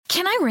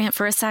Can I rant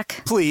for a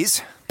sec?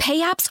 Please. Pay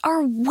apps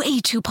are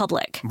way too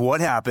public. What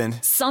happened?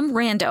 Some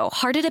rando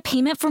hearted a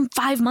payment from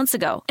 5 months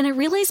ago, and I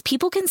realized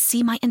people can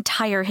see my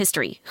entire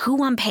history,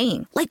 who I'm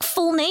paying, like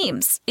full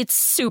names. It's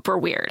super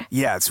weird.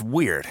 Yeah, it's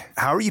weird.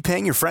 How are you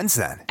paying your friends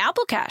then?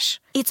 Apple Cash.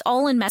 It's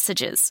all in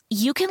messages.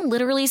 You can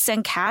literally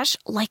send cash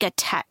like a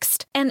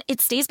text, and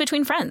it stays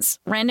between friends.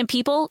 Random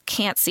people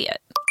can't see it.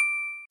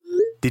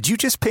 Did you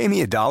just pay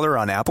me $1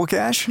 on Apple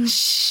Cash?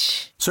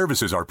 Shh.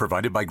 Services are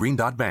provided by Green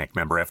Dot Bank.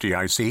 Member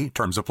FDIC.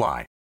 Terms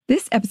apply.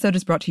 This episode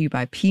is brought to you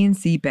by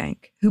PNC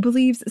Bank, who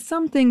believes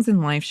some things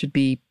in life should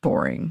be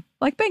boring,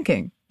 like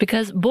banking.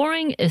 Because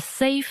boring is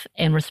safe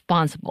and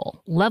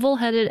responsible,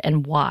 level-headed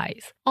and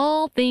wise.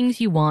 All things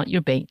you want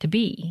your bank to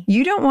be.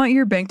 You don't want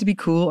your bank to be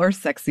cool or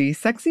sexy.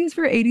 Sexy is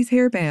for 80s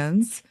hair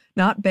bands,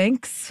 not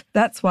banks.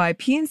 That's why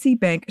PNC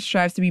Bank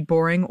strives to be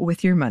boring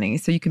with your money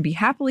so you can be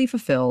happily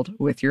fulfilled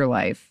with your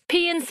life.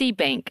 PNC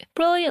Bank,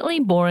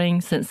 brilliantly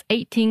boring since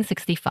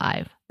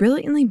 1865.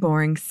 Brilliantly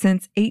Boring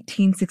Since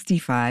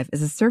 1865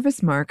 is a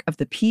service mark of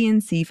the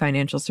PNC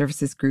Financial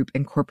Services Group,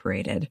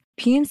 Incorporated.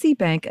 PNC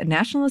Bank, a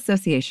National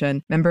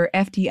Association, member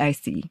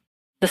FDIC.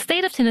 The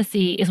state of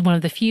Tennessee is one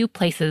of the few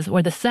places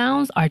where the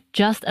sounds are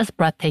just as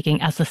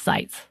breathtaking as the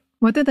sights.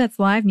 Whether that's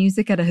live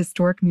music at a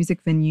historic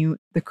music venue,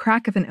 the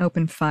crack of an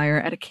open fire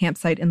at a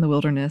campsite in the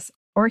wilderness,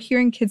 or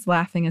hearing kids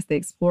laughing as they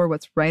explore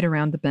what's right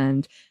around the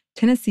bend,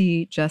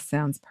 Tennessee just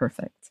sounds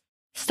perfect.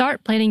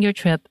 Start planning your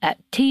trip at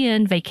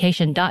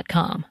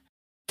tnvacation.com.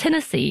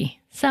 Tennessee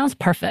sounds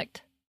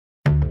perfect.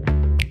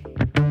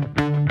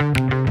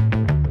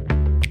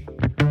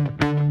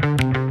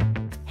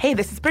 Hey,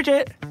 this is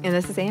Bridget. And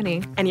this is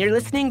Annie. And you're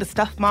listening to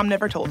Stuff Mom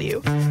Never Told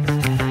You.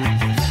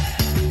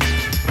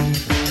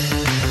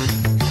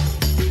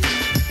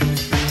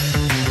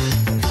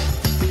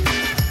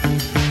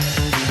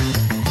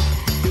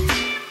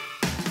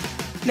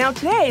 Now,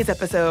 today's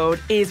episode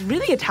is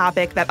really a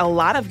topic that a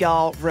lot of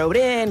y'all wrote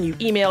in, you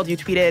emailed, you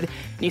tweeted,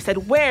 and you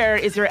said, where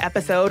is your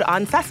episode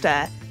on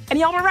SESTA? And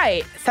y'all were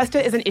right.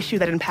 SESTA is an issue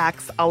that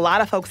impacts a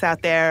lot of folks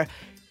out there.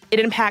 It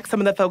impacts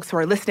some of the folks who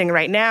are listening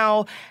right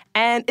now.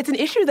 And it's an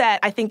issue that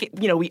I think,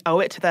 we owe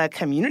it to the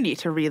community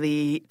to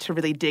really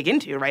dig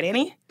into, right,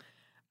 Annie?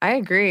 I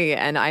agree.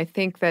 And I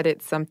think that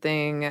it's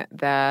something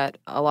that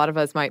a lot of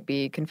us might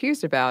be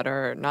confused about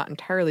or not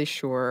entirely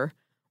sure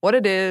what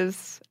it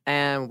is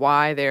and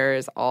why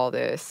there's all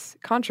this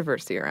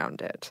controversy around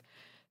it.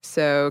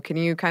 So can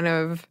you kind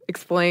of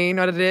explain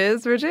what it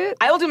is, Bridget?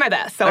 I will do my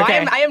best. So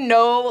okay. I am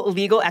no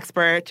legal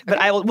expert, but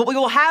Okay. we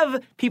will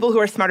have people who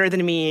are smarter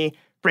than me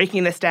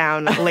breaking this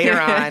down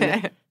later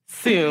on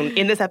soon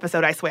in this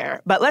episode, I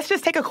swear. But let's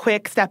just take a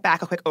quick step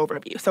back, a quick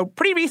overview. So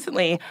pretty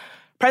recently,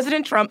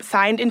 President Trump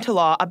signed into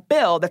law a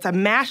bill that's a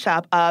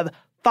mashup of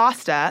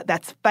FOSTA,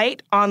 that's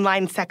Fight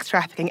Online Sex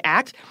Trafficking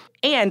Act,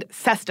 and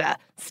SESTA,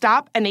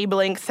 Stop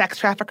Enabling Sex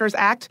Traffickers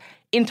Act,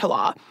 into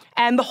law.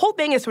 And the whole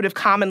thing is sort of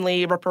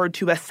commonly referred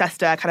to as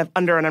SESTA, kind of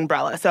under an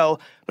umbrella. So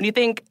when you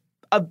think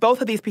of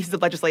both of these pieces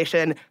of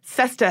legislation,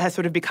 SESTA has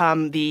sort of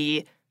become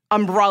the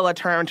umbrella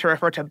term to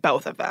refer to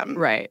both of them.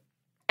 Right.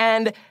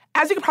 And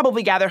as you can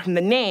probably gather from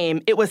the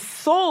name, it was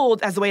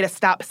sold as a way to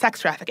stop sex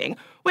trafficking,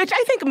 which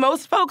I think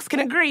most folks can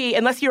agree,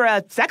 unless you're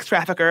a sex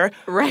trafficker,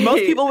 Right.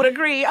 Most people would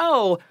agree,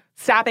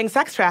 stopping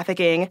sex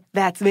trafficking,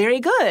 that's very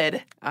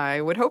good.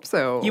 I would hope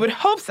so. You would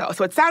hope so.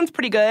 So it sounds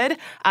pretty good.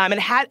 It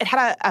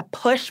had a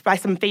push by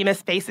some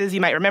famous faces you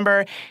might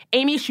remember.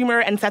 Amy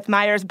Schumer and Seth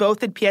Meyers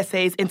both did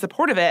PSAs in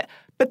support of it.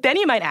 But then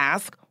you might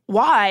ask,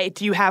 why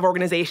do you have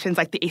organizations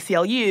like the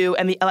ACLU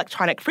and the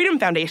Electronic Freedom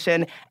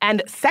Foundation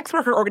and sex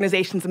worker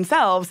organizations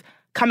themselves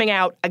coming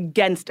out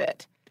against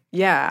it?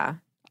 Yeah.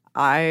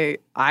 I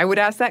would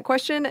ask that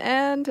question,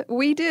 and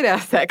we did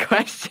ask that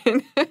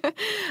question.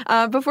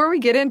 Before we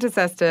get into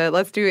SESTA,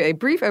 let's do a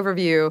brief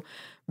overview,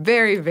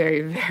 very,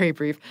 very, very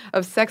brief,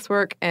 of sex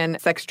work and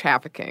sex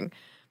trafficking.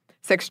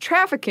 Sex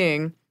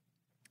trafficking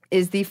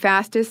is the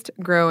fastest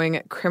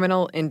growing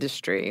criminal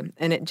industry,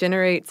 and it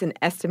generates an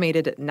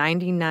estimated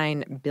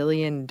 $99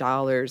 billion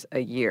a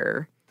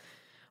year.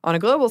 On a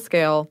global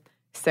scale,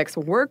 sex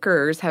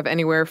workers have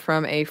anywhere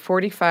from a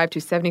 45 to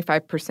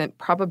 75%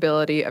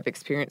 probability of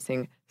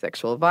experiencing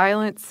sexual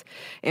violence.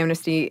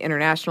 Amnesty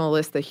International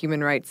lists the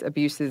human rights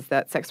abuses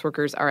that sex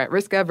workers are at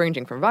risk of,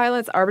 ranging from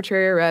violence,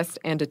 arbitrary arrest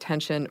and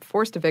detention,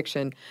 forced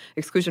eviction,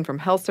 exclusion from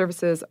health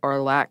services,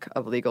 or lack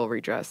of legal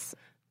redress.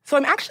 So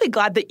I'm actually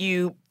glad that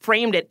you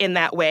framed it in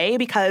that way,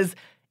 because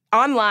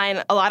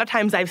online, a lot of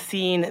times I've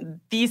seen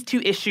these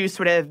two issues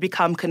sort of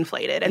become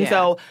conflated. And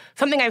so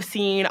something I've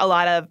seen a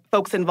lot of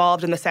folks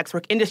involved in the sex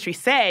work industry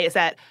say is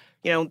that,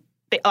 a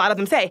lot of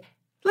them say,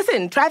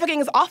 listen, trafficking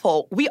is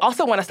awful. We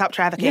also want to stop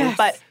trafficking. Yes.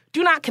 But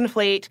do not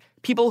conflate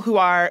people who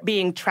are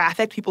being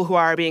trafficked, people who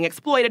are being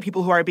exploited,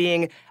 people who are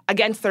being,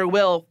 against their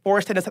will,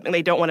 forced into something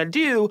they don't want to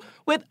do,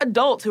 with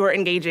adults who are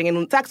engaging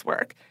in sex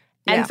work.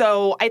 And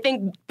so I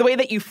think the way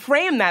that you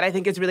frame that, I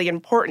think, is really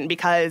important,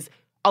 because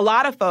a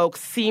lot of folks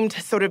seem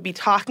to sort of be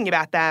talking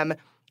about them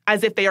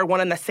as if they are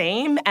one and the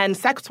same. And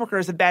sex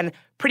workers have been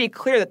pretty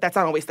clear that that's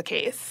not always the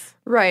case.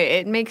 Right.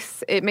 It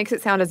makes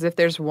it sound as if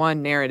there's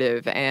one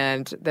narrative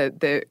and that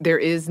there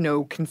is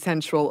no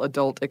consensual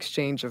adult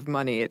exchange of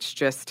money. It's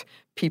just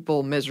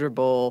people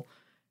miserable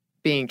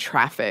being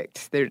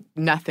trafficked. There's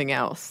nothing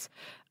else.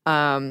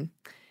 And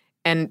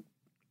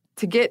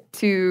to get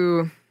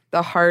to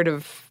the heart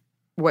of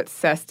what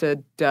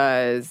SESTA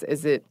does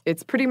is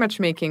it's pretty much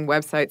making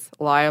websites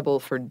liable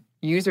for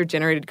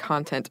user-generated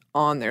content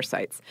on their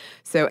sites.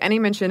 So any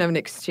mention of an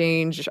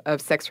exchange of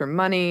sex for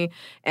money,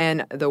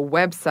 and the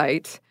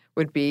website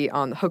would be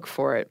on the hook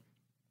for it.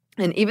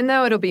 And even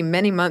though it'll be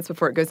many months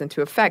before it goes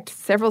into effect,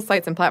 several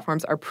sites and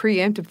platforms are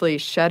preemptively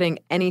shutting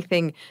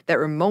anything that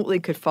remotely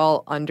could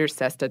fall under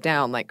SESTA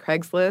down, like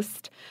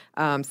Craigslist,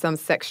 some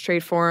sex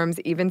trade forums,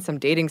 even some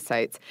dating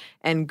sites.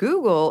 And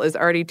Google is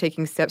already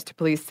taking steps to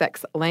police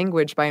sex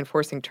language by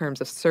enforcing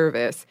terms of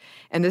service.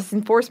 And this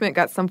enforcement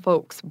got some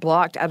folks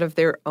blocked out of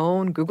their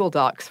own Google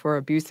Docs for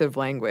abusive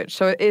language.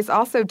 So it's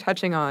also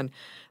touching on,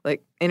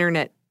 like,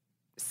 internet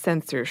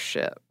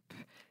censorship.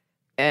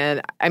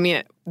 And, I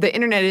mean, the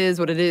internet is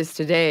what it is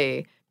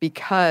today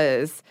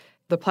because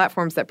the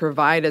platforms that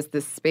provide us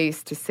this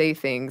space to say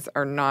things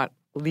are not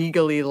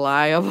legally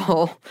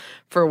liable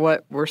for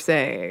what we're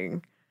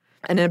saying.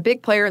 And a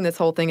big player in this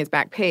whole thing is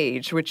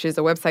Backpage, which is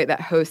a website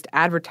that hosts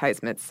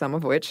advertisements, some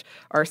of which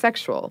are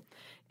sexual.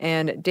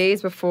 And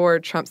days before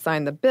Trump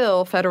signed the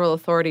bill, federal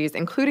authorities,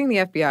 including the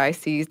FBI,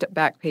 seized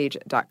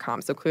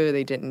Backpage.com. So clearly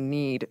they didn't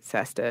need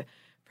SESTA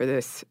for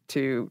this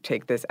to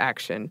take this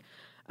action.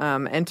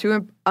 And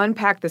to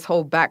unpack this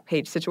whole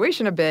Backpage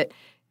situation a bit,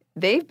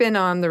 they've been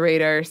on the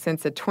radar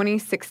since a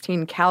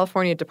 2016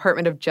 California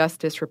Department of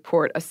Justice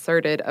report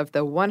asserted of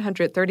the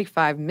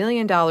 $135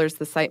 million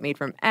the site made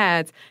from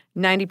ads,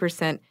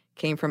 90%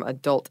 came from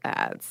adult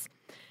ads.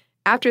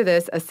 After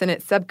this, a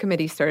Senate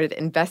subcommittee started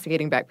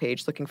investigating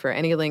Backpage, looking for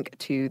any link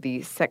to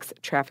the sex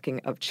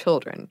trafficking of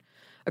children.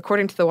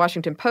 According to the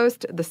Washington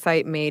Post, the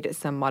site made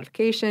some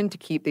modification to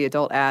keep the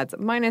adult ads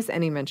minus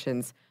any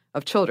mentions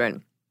of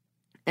children.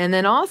 And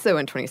then also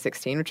in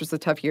 2016, which was a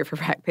tough year for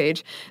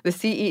Backpage, the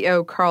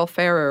CEO, Carl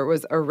Ferrer,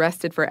 was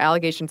arrested for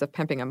allegations of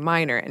pimping a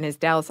minor, and his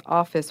Dallas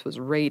office was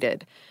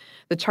raided.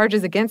 The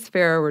charges against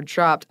Ferrer were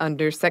dropped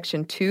under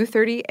Section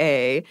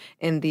 230A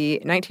in the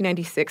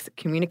 1996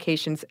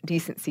 Communications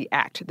Decency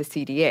Act, the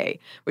CDA,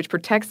 which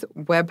protects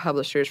web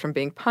publishers from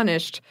being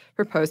punished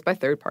for posts by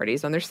third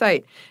parties on their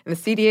site. And the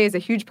CDA is a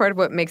huge part of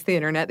what makes the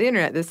internet the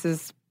internet. This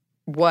is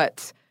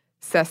what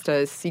SESTA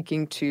is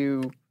seeking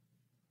to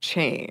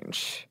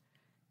change,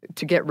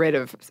 to get rid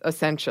of,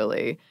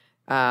 essentially,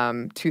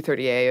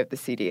 230A of the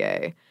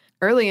CDA.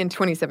 Early in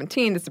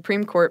 2017, the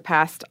Supreme Court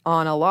passed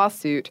on a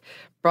lawsuit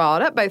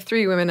brought up by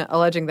 3 women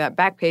alleging that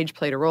Backpage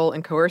played a role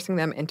in coercing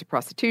them into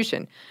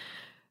prostitution.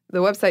 The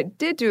website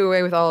did do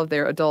away with all of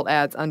their adult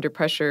ads under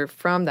pressure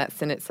from that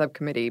Senate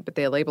subcommittee, but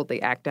they labeled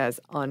the act as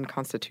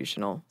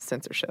unconstitutional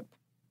censorship.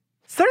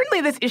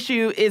 Certainly this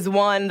issue is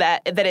one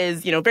that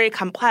is, very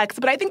complex,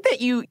 but I think that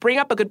you bring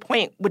up a good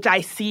point, which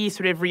I see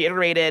sort of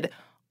reiterated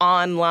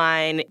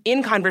online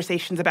in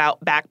conversations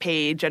about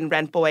Backpage and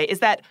Rentboy, is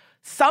that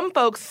some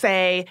folks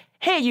say,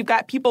 hey, you've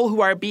got people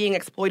who are being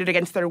exploited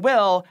against their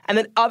will, and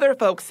then other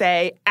folks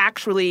say,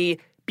 actually,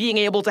 being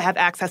able to have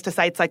access to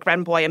sites like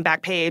Rentboy and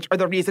Backpage are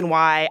the reason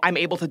why I'm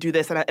able to do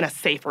this in a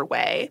safer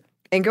way.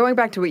 And going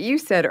back to what you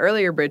said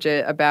earlier,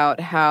 Bridget, about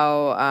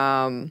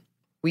how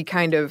we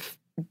kind of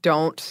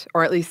don't,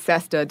 or at least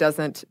SESTA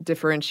doesn't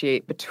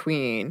differentiate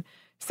between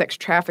sex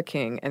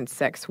trafficking and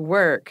sex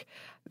work,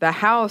 the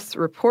House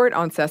report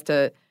on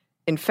SESTA,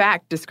 in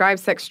fact,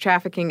 describes sex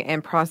trafficking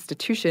and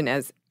prostitution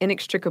as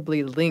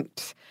inextricably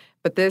linked.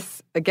 But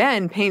this,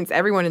 again, paints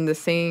everyone in the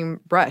same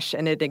brush,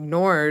 and it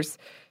ignores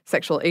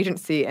sexual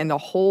agency and the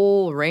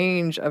whole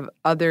range of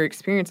other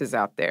experiences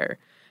out there.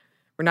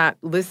 We're not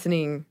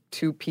listening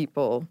to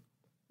people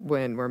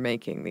when we're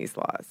making these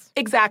laws.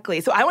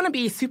 Exactly. So I want to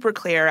be super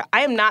clear.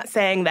 I am not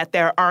saying that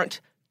there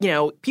aren't,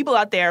 people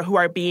out there who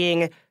are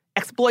being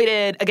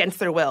exploited against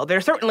their will.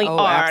 There certainly are,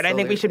 absolutely. And I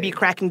think we should be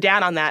cracking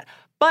down on that.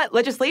 But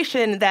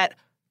legislation that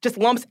just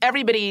lumps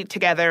everybody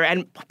together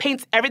and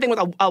paints everything with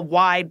a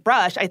wide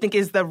brush, I think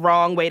is the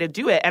wrong way to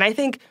do it. And I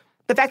think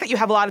the fact that you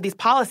have a lot of these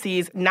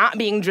policies not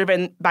being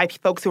driven by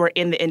folks who are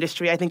in the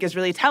industry, I think is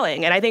really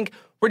telling. And I think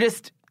we're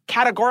just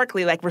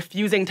categorically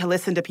refusing to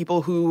listen to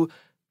people who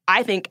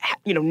I think,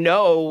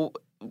 know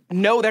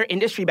their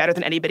industry better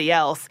than anybody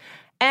else.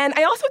 And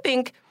I also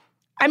think,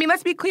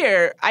 let's be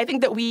clear, I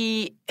think that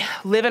we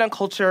live in a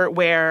culture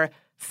where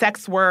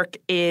sex work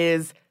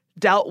is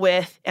dealt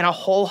with in a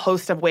whole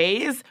host of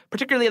ways,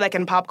 particularly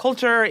in pop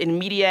culture, in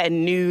media,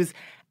 and news.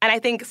 And I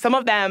think some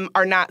of them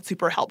are not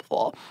super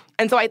helpful.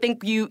 And so I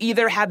think you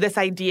either have this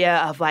idea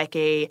of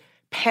a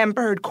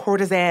pampered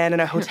courtesan in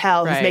a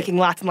hotel right. who's making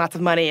lots and lots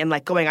of money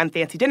and going on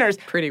fancy dinners.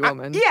 Pretty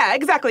woman. Yeah,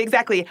 exactly.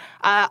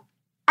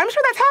 I'm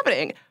sure that's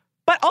happening.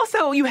 But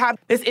also you have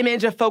this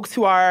image of folks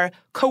who are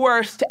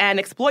coerced and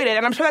exploited,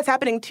 and I'm sure that's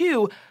happening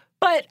too.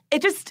 But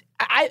it just,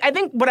 I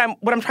think what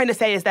I'm trying to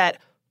say is that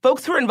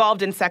folks who are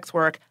involved in sex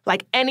work,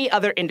 like any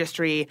other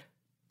industry,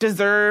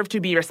 deserve to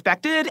be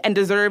respected and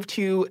deserve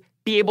to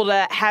be able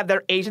to have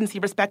their agency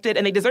respected,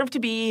 and they deserve to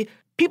be,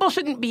 people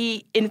shouldn't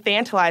be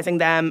infantilizing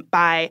them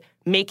by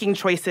making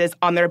choices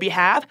on their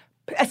behalf,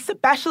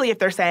 especially if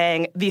they're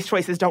saying these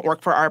choices don't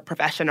work for our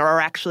profession or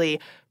are actually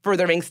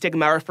furthering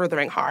stigma or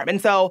furthering harm.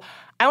 And so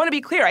I want to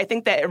be clear. I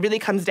think that it really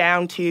comes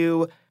down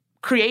to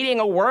creating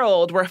a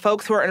world where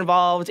folks who are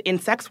involved in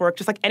sex work,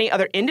 just like any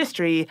other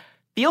industry,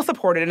 feel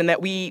supported, and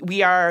that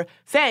we are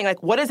saying,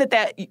 like, what is it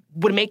that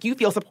would make you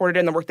feel supported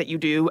in the work that you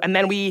do? And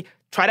then we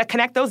try to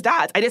connect those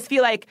dots. I just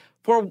feel like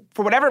for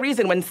whatever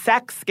reason, when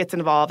sex gets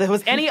involved, if it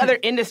was any other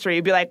industry,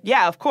 you'd be like,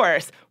 yeah, of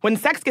course. When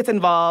sex gets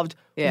involved,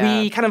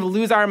 we kind of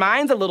lose our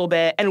minds a little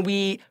bit, and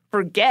we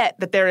forget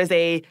that there is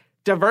a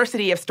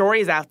diversity of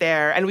stories out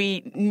there, and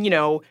we,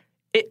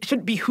 it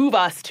should behoove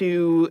us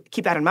to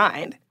keep that in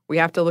mind. We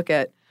have to look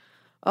at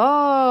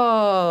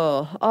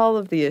all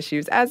of the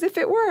issues as if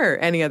it were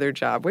any other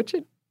job, which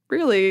it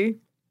really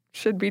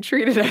should be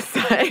treated as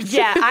such.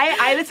 Yeah,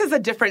 I this is a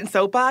different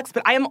soapbox,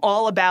 but I am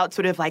all about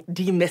sort of like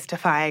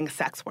demystifying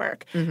sex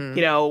work. Mm-hmm.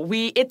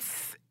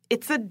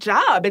 It's a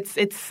job.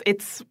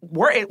 It's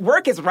work.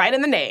 Work is right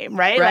in the name,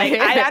 right? Right.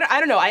 Like, I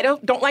don't know. I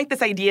don't like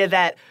this idea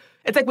that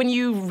it's like when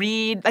you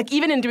read, like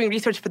even in doing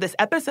research for this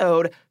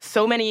episode,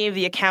 so many of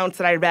the accounts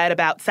that I read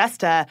about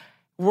SESTA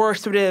were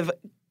sort of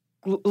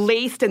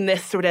laced in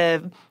this sort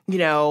of,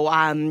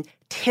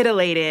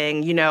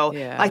 titillating,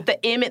 like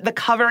the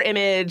cover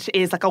image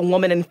is like a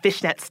woman in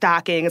fishnet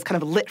stockings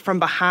kind of lit from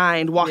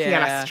behind walking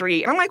on a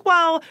street. And I'm like,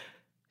 well,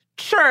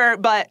 sure,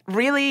 but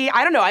really,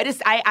 I don't know.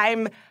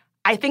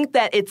 I think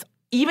that it's,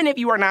 even if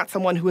you are not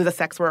someone who is a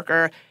sex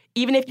worker,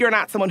 even if you're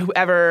not someone who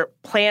ever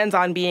plans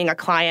on being a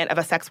client of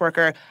a sex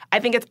worker, I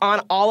think it's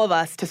on all of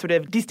us to sort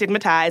of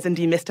destigmatize and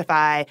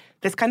demystify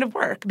this kind of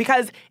work.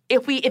 Because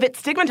if it's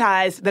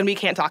stigmatized, then we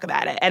can't talk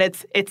about it. And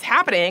it's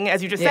happening,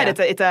 as you just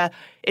said.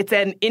 It's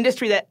an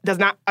industry that does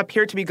not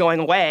appear to be going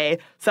away.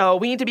 So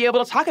we need to be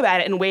able to talk about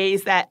it in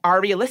ways that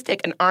are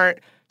realistic and aren't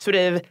sort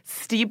of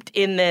steeped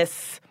in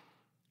this,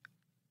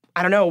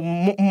 I don't know,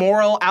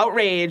 moral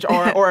outrage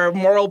or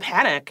moral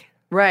panic.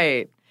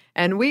 Right.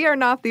 And we are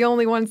not the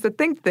only ones that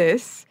think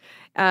this.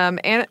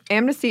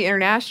 Amnesty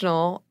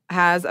International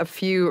has a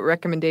few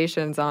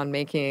recommendations on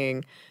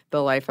making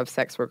the life of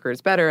sex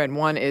workers better, and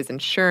one is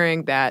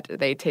ensuring that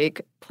they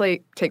take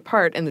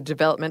part in the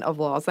development of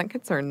laws that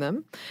concern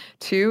them.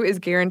 2 is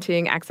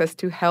guaranteeing access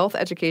to health,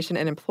 education,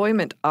 and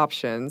employment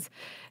options.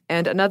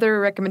 And another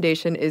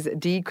recommendation is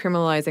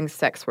decriminalizing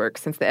sex work,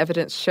 since the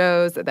evidence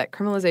shows that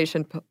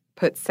criminalization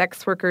puts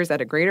sex workers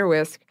at a greater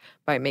risk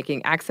by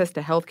making access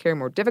to health care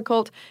more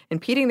difficult,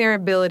 impeding their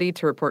ability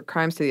to report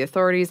crimes to the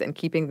authorities, and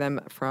keeping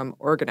them from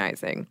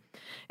organizing.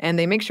 And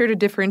they make sure to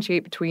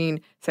differentiate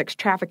between sex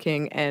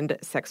trafficking and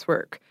sex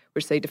work,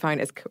 which they define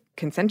as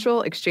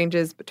consensual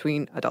exchanges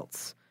between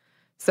adults.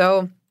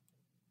 So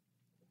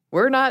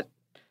we're not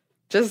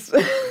just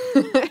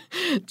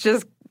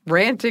just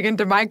ranting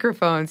into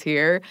microphones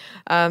here.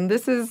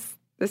 This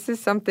is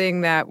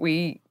something that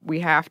we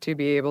have to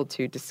be able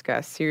to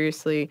discuss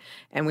seriously,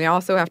 and we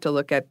also have to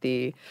look at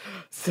the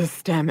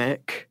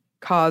systemic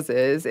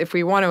causes. If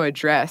we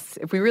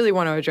really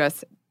want to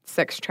address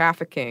sex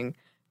trafficking,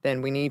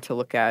 then we need to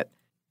look at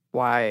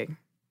why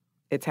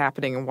it's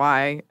happening and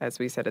why, as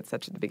we said at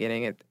the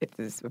beginning, it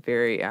is a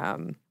very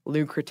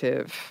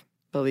lucrative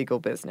illegal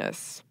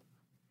business.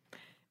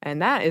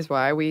 And that is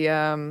why we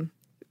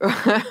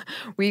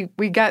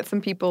got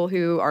some people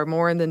who are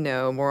more in the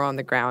know, more on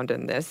the ground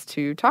in this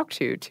to talk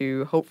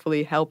to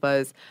hopefully help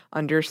us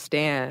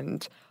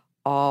understand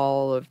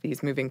all of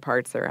these moving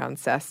parts around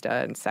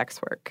SESTA and sex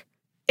work.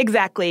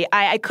 Exactly.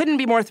 I couldn't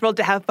be more thrilled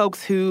to have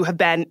folks who have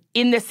been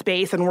in this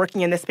space and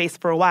working in this space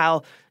for a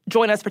while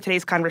join us for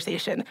today's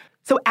conversation.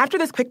 So after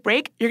this quick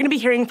break, you're going to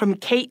be hearing from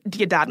Kate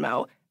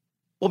Diodadmo.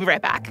 We'll be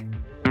right back.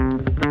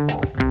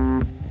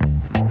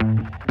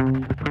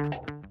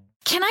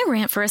 Can I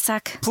rant for a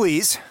sec?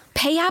 Please.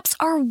 Pay apps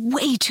are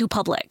way too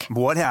public.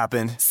 What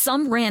happened?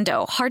 Some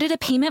rando hearted a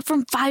payment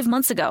from 5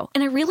 months ago,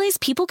 and I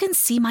realized people can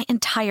see my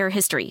entire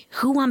history,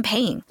 who I'm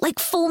paying, like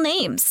full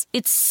names.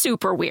 It's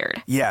super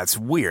weird. Yeah, it's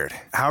weird.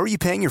 How are you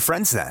paying your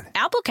friends then?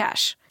 Apple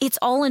Cash. It's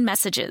all in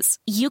messages.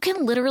 You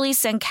can literally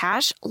send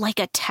cash like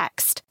a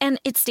text, and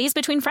it stays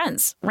between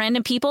friends.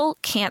 Random people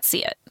can't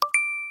see it.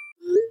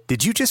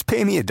 Did you just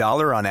pay me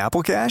 $1 on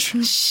Apple Cash?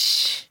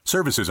 Shh.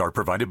 Services are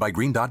provided by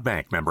Green Dot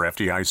Bank, member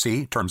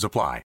FDIC. Terms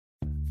apply.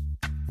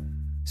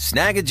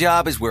 Snag a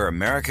Job is where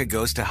America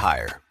goes to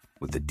hire,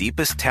 with the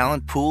deepest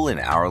talent pool in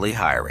hourly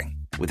hiring.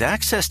 With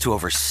access to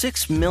over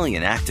 6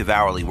 million active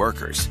hourly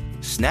workers,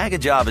 Snag a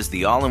Job is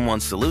the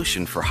all-in-one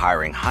solution for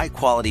hiring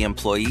high-quality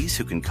employees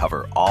who can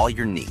cover all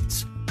your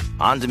needs.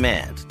 On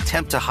demand,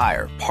 temp to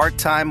hire,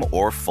 part-time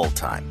or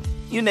full-time.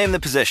 You name the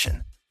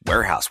position.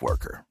 Warehouse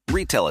worker,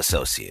 retail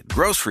associate,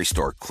 grocery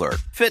store clerk,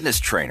 fitness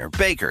trainer,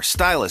 baker,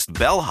 stylist,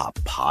 bellhop,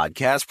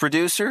 podcast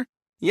producer.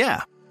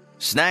 Yeah,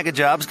 Snag a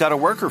Job's got a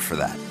worker for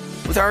that.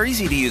 With our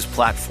easy-to-use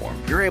platform,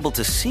 you're able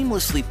to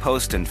seamlessly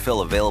post and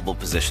fill available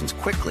positions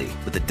quickly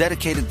with a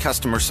dedicated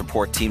customer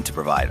support team to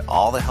provide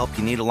all the help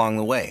you need along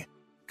the way.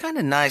 Kind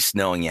of nice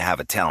knowing you have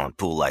a talent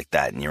pool like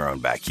that in your own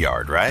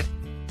backyard, right?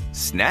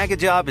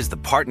 Snagajob is the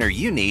partner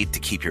you need to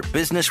keep your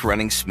business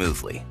running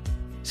smoothly.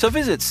 So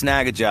visit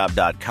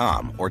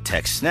snagajob.com or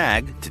text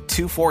snag to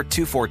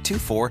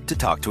 242424 to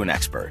talk to an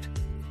expert.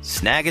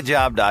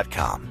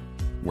 Snagajob.com,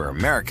 where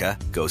America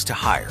goes to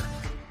hire.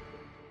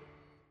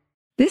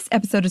 This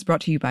episode is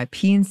brought to you by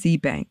PNC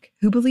Bank,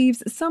 who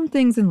believes some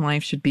things in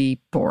life should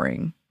be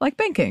boring, like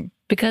banking.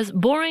 Because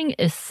boring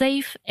is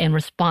safe and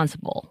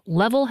responsible,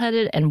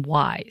 level-headed and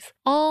wise.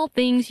 All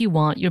things you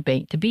want your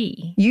bank to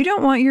be. You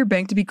don't want your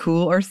bank to be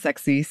cool or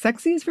sexy.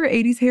 Sexy is for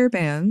 80s hair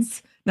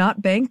bands,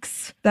 not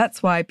banks.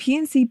 That's why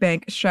PNC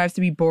Bank strives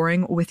to be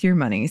boring with your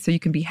money so you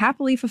can be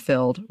happily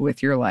fulfilled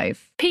with your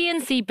life.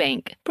 PNC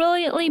Bank,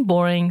 brilliantly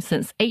boring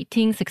since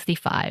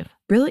 1865.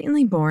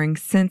 Brilliantly Boring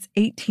Since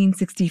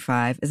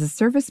 1865 is a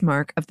service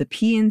mark of the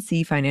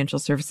PNC Financial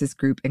Services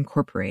Group,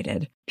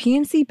 Incorporated.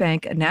 PNC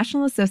Bank, a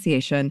National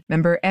Association,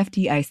 member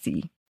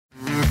FDIC.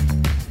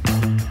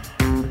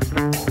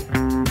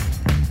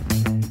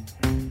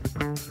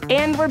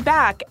 And we're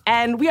back,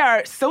 and we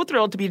are so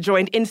thrilled to be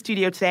joined in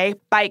studio today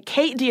by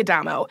Kate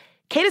D'Adamo.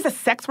 Kate is a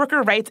sex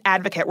worker rights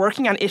advocate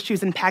working on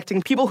issues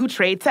impacting people who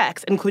trade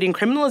sex, including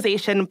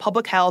criminalization,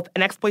 public health,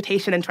 and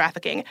exploitation and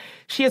trafficking.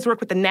 She has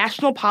worked with the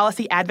National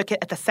Policy Advocate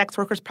at the Sex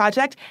Workers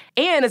Project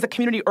and is a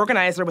community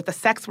organizer with the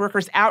Sex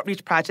Workers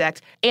Outreach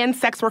Project and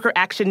Sex Worker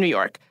Action New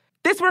York.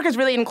 This work has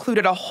really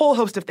included a whole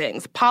host of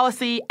things: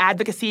 policy,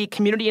 advocacy,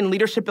 community and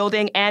leadership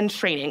building, and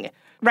training.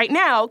 Right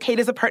now, Kate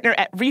is a partner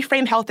at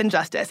Reframe Health and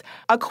Justice,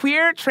 a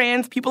queer,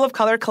 trans, people of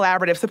color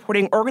collaborative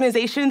supporting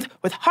organizations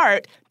with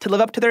heart to live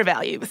up to their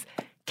values.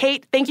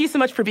 Kate, thank you so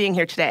much for being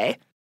here today.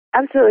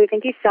 Absolutely.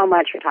 Thank you so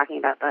much for talking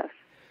about this.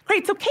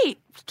 Great. So, Kate,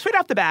 straight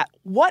off the bat,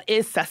 what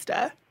is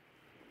SESTA?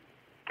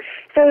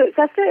 So,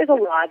 SESTA is a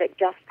law that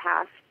just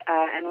passed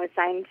and was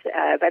signed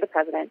by the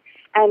president.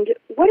 And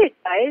what it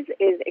does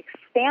is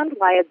expand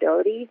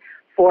liability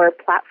for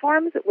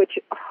platforms which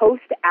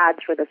host ads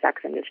for the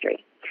sex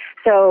industry.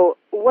 So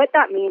what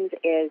that means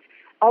is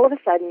all of a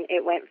sudden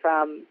it went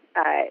from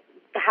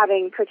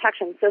having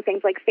protections, so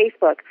things like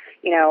Facebook,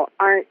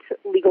 aren't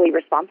legally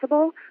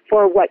responsible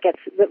for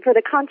for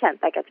the content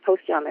that gets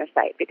posted on their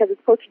site because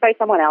it's posted by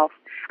someone else,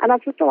 and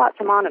that's just a lot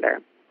to monitor.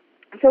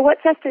 So what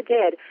SESTA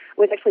did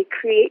was actually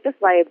create this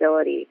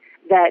liability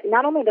that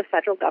not only the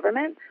federal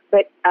government,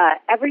 but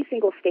every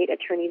single state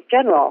attorneys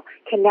general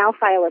can now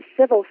file a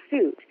civil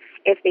suit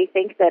if they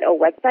think that a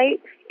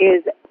website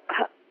is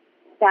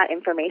that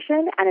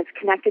information and it's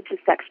connected to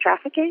sex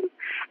trafficking,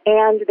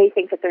 and they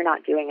think that they're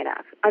not doing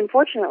enough.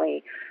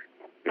 Unfortunately,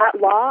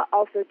 that law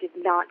also did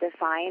not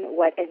define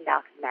what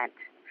enough meant.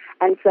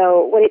 And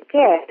so what it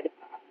did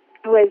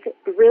was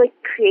really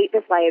create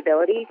this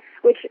liability,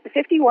 which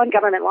 51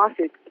 government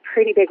lawsuits is a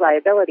pretty big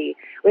liability,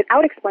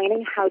 without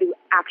explaining how to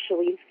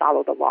actually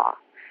follow the law.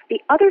 The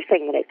other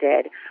thing that it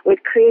did was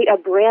create a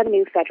brand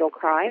new federal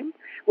crime,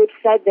 which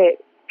said that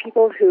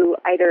people who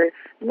either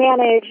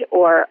manage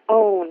or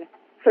own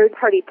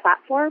third-party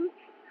platforms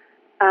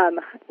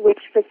which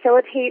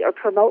facilitate or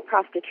promote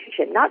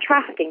prostitution, not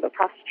trafficking, but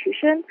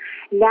prostitution,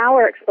 now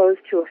are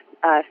exposed to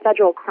a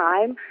federal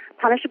crime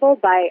punishable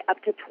by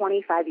up to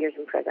 25 years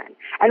in prison.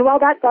 And while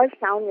that does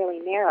sound really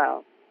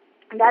narrow,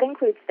 that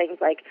includes things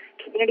like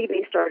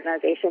community-based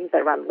organizations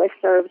that run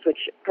listservs,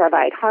 which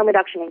provide harm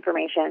reduction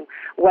information,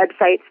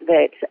 websites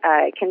that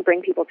can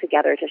bring people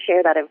together to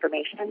share that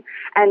information.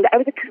 And I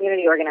was a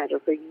community organizer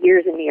for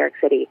years in New York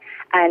City,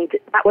 and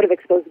that would have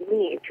exposed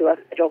me to a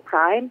federal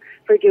crime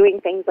for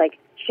doing things like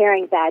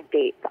sharing bad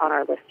dates on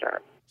our listserv.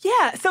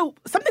 Yeah, so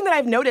something that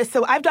I've noticed,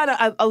 so I've done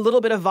a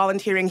little bit of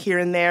volunteering here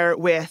and there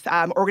with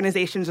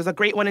organizations. There's a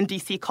great one in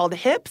D.C. called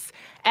HIPS,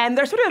 and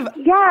they're sort of...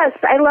 Yes,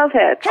 I love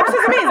HIPS. HIPS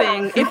is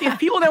amazing. if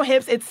people know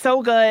HIPS, it's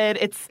so good.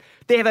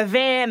 They have a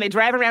van, they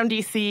drive around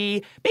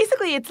D.C.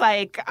 Basically, it's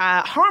like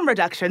harm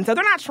reduction. So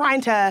they're not trying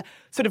to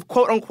sort of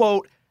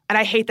quote-unquote, and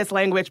I hate this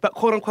language, but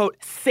quote-unquote,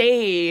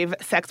 save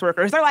sex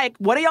workers. They're like,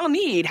 what do y'all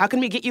need? How can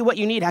we get you what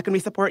you need? How can we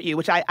support you?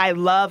 Which I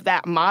love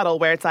that model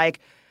where it's like,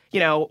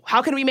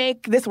 how can we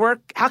make this work?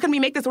 How can we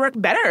make this work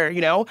better,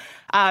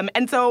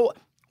 And so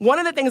one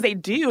of the things they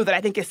do that I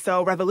think is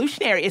so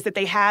revolutionary is that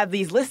they have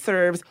these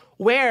listservs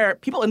where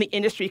people in the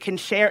industry can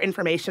share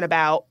information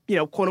about,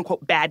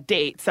 quote-unquote, bad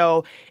dates.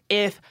 So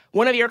if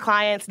one of your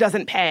clients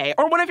doesn't pay,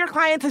 or one of your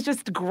clients is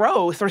just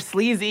gross or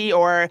sleazy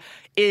or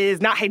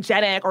is not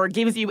hygienic or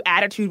gives you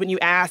attitude when you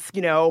ask,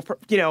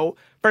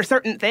 for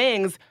certain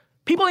things,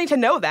 people need to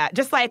know that.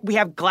 Just like we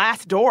have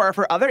Glassdoor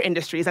for other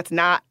industries, that's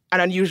not an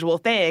unusual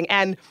thing.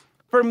 And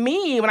for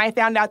me, when I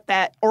found out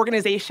that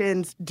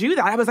organizations do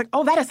that, I was like,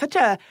 oh, that is such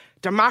a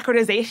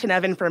democratization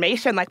of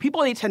information. Like,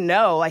 people need to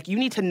know. Like, you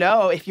need to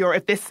know if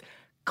this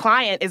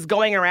client is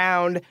going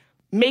around,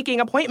 making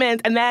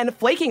appointments and then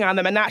flaking on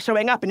them and not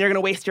showing up, and you're going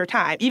to waste your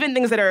time. Even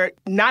things that are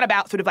not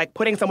about sort of like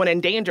putting someone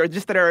in danger,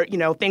 just that are,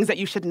 things that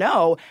you should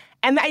know.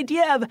 And the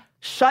idea of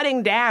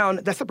shutting down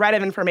the spread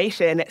of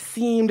information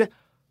seemed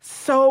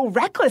so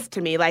reckless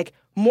to me. Like,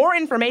 more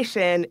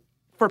information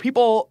for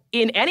people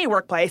in any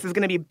workplace is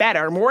going to be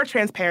better. More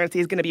transparency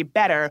is going to be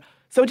better.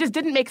 So it just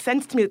didn't make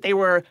sense to me that they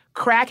were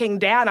cracking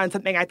down on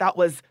something I thought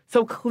was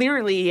so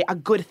clearly a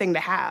good thing to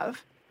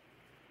have.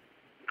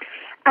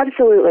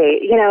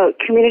 Absolutely.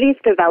 Communities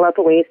develop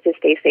ways to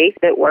stay safe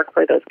that work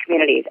for those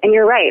communities. And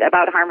you're right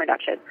about harm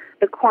reduction.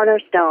 The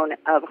cornerstone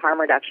of harm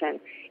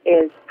reduction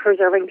is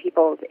preserving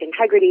people's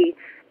integrity,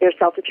 their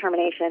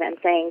self-determination, and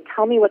saying,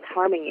 tell me what's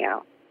harming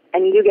you.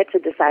 And you get to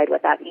decide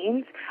what that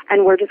means.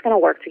 And we're just going to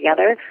work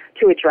together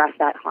to address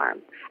that harm.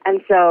 And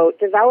so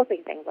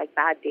developing things like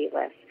bad date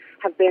lists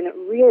have been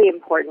really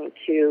important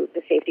to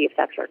the safety of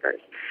sex workers.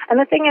 And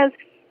the thing is,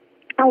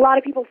 a lot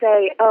of people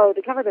say, oh,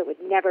 the government would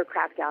never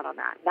crack down on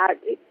that.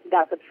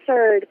 That's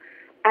absurd.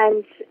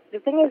 And the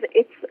thing is,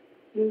 it's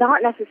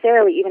not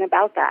necessarily even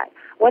about that.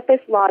 What this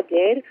law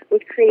did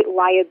was create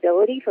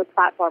liability for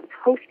platforms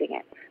hosting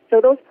it. So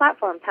those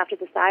platforms have to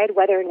decide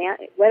whether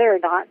or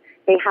not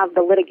they have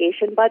the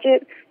litigation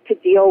budget to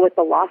deal with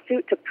the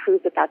lawsuit to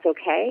prove that that's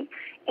okay.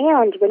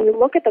 And when you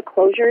look at the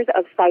closures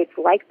of sites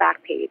like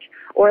Backpage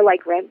or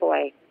like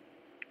Rentboy,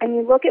 and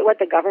you look at what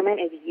the government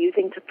is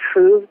using to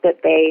prove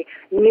that they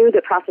knew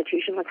that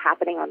prostitution was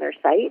happening on their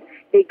site,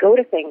 they go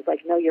to things like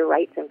Know Your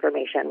Rights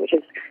information, which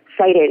is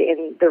cited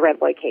in the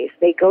Rentboy case.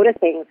 They go to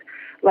things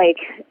like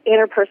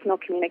interpersonal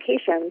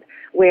communications,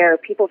 where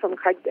people from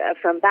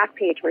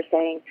Backpage were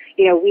saying,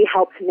 we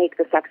helped make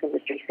the sex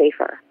industry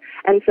safer.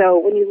 And so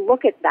when you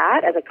look at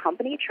that as a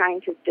company trying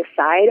to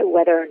decide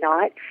whether or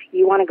not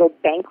you want to go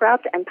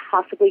bankrupt and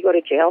possibly go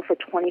to jail for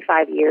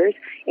 25 years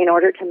in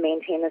order to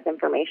maintain this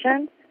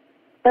information,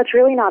 that's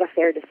really not a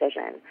fair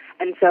decision.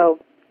 And so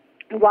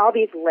while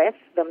these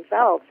lists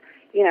themselves,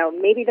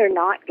 maybe they're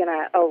not going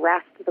to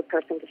arrest the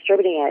person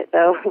distributing it,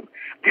 though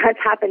that's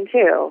happened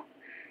too.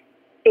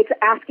 It's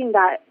asking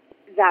that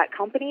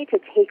company to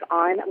take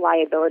on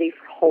liability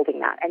for holding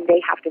that, and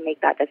they have to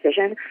make that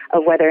decision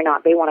of whether or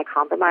not they want to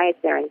compromise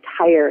their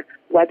entire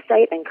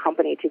website and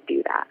company to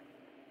do that.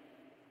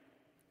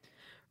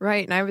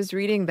 Right, and I was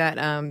reading that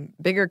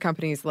bigger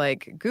companies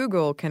like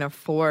Google can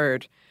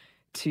afford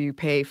to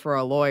pay for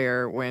a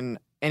lawyer when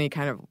any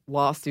kind of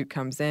lawsuit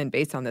comes in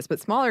based on this. But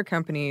smaller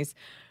companies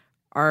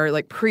are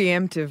like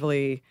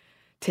preemptively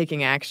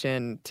taking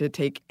action to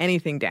take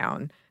anything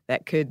down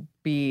that could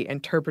be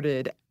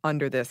interpreted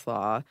under this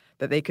law,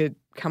 that they could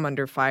come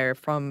under fire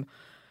from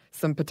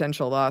some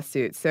potential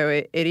lawsuit. So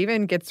it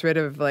even gets rid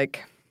of,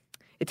 like,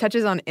 it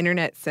touches on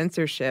internet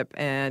censorship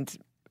and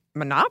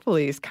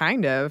monopolies,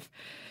 kind of.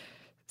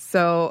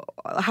 So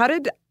how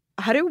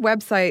do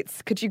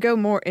websites, could you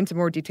go into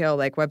more detail,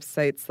 like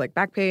websites like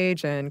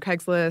Backpage and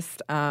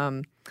Craigslist,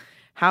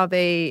 how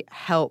they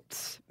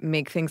helped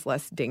make things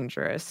less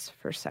dangerous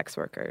for sex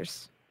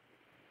workers?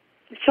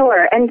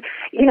 Sure. And,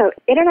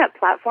 internet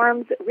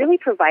platforms really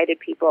provided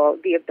people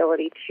the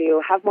ability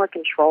to have more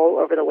control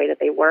over the way that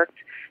they worked,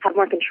 have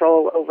more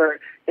control over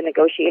the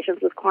negotiations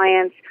with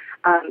clients,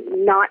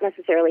 not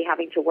necessarily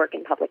having to work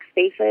in public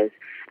spaces.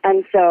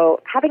 And so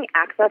having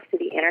access to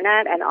the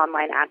internet and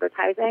online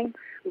advertising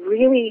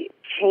really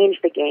changed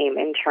the game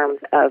in terms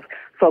of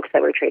folks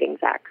that were trading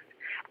sex.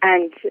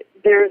 And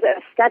there's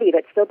a study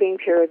that's still being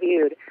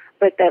peer-reviewed,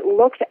 but that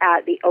looked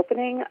at the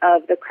opening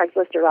of the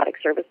Craigslist erotic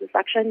services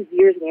section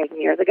years and years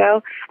and years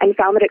ago and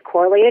found that it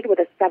correlated with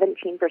a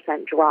 17%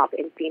 drop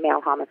in female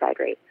homicide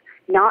rates.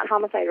 Not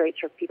homicide rates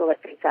for people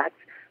that trade sex,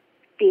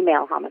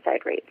 female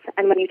homicide rates.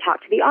 And when you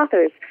talk to the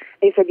authors,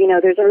 they said,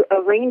 there's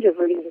a range of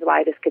reasons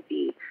why this could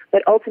be,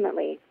 but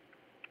ultimately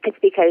it's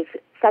because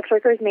sex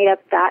workers made up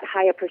that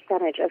high a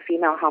percentage of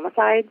female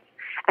homicides,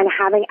 and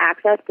having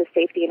access to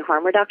safety and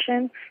harm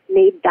reduction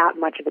made that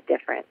much of a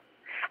difference.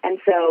 And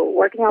so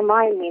working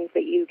online means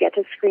that you get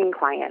to screen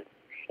clients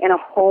in a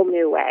whole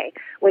new way.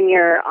 When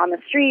you're on the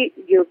street,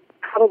 you're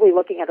probably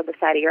looking out of the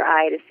side of your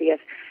eye to see if,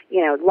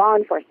 law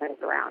enforcement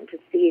is around, to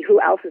see who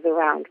else is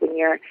around when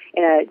you're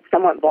in a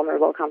somewhat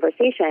vulnerable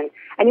conversation,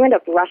 and you end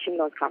up rushing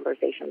those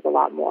conversations a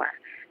lot more.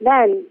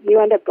 Then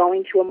you end up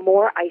going to a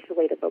more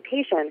isolated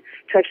location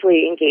to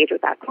actually engage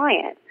with that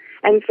client.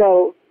 And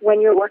so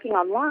when you're working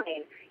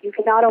online, you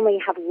can not only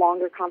have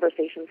longer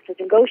conversations to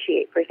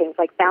negotiate for things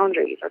like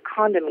boundaries or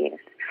condom use,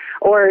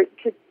 or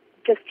to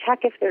just check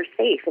if they're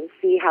safe and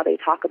see how they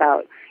talk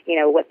about,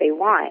 what they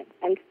want,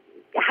 and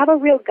have a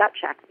real gut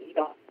check that you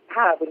don't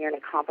have when you're in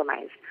a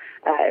compromised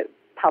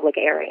public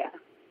area.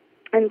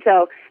 And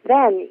so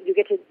then you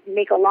get to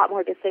make a lot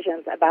more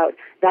decisions about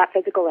that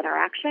physical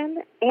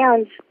interaction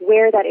and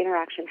where that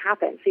interaction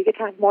happens. So you get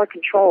to have more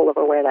control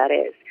over where that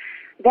is.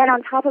 Then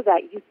on top of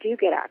that, you do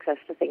get access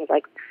to things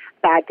like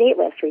bad date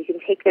lists, where you can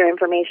take their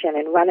information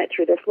and run it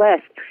through this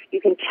list.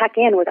 You can check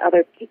in with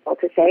other people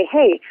to say,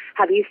 hey,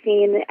 have you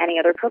seen any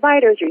other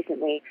providers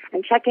recently?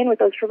 And check in with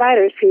those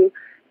providers who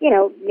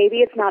maybe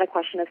it's not a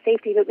question of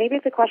safety, but maybe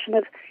it's a question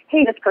of,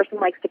 hey, this person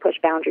likes to push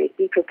boundaries.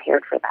 Be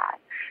prepared for that.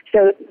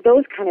 So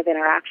those kind of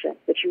interactions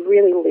that you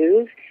really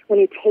lose when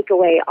you take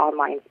away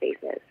online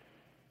spaces.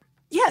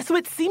 Yeah, so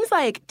it seems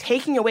like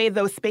taking away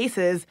those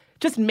spaces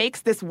just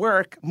makes this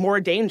work more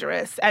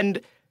dangerous.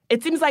 And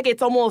it seems like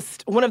it's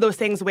almost one of those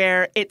things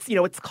where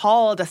it's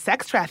called a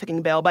sex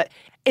trafficking bill, but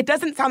it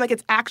doesn't sound like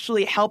it's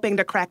actually helping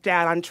to crack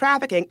down on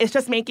trafficking. It's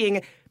just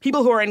making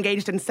people who are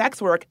engaged in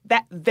sex work,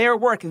 their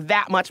work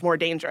that much more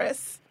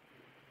dangerous.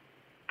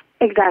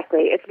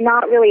 Exactly. It's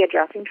not really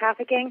addressing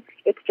trafficking.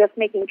 It's just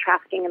making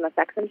trafficking in the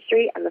sex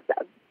industry and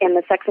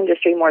the sex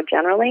industry more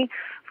generally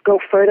go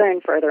further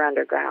and further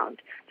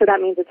underground. So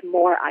that means it's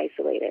more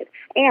isolated.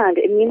 And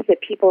it means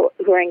that people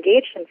who are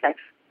engaged in sex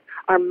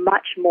are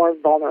much more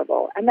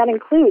vulnerable. And that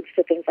includes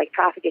to things like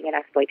trafficking and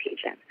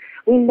exploitation.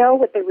 We know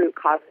what the root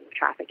causes of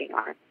trafficking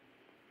are,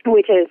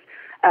 which is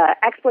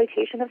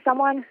exploitation of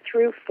someone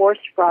through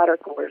forced fraud or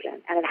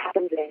coercion. And it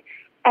happens in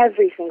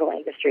every single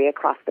industry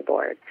across the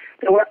board.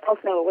 So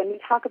when we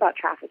talk about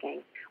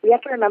trafficking, we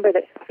have to remember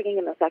that trafficking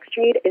in the sex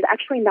trade is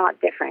actually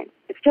not different.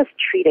 It's just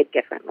treated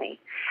differently.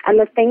 And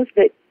the things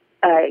that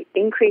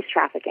increase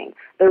trafficking,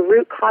 the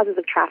root causes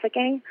of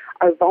trafficking,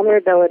 are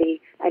vulnerability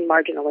and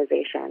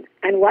marginalization.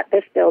 And what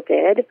this bill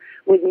did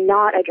was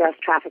not address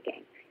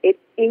trafficking. It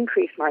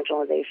increased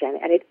marginalization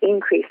and it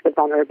increased the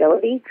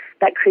vulnerability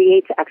that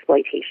creates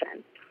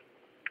exploitation.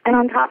 And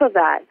on top of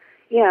that,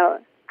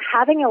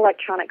 having an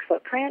electronic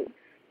footprint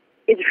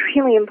is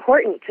really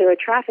important to a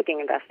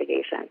trafficking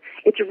investigation.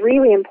 It's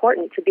really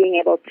important to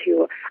being able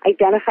to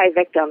identify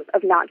victims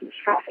of not just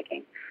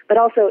trafficking, but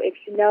also if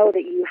you know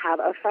that you have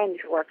a friend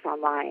who works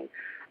online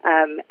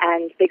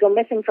and they go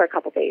missing for a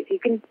couple days, you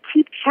can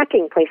keep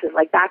checking places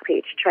like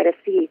Backpage to try to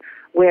see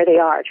where they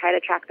are, try to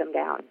track them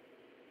down.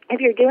 If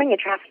you're doing a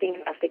trafficking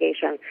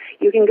investigation,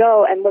 you can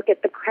go and look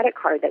at the credit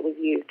card that was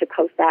used to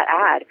post that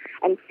ad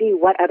and see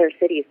what other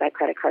cities that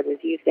credit card was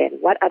used in,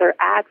 what other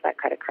ads that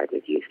credit card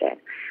was used in.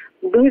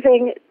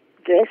 Losing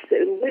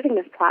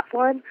this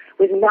platform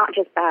was not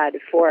just bad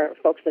for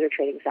folks that are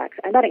trading sex,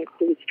 and that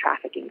includes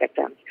trafficking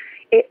victims.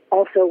 It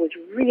also was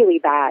really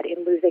bad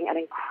in losing an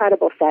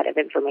incredible set of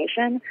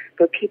information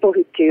for people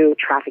who do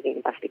trafficking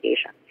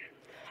investigations.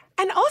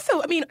 And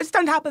also, just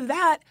on top of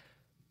that,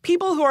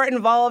 people who are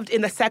involved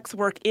in the sex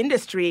work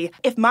industry,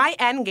 if my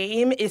end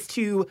game is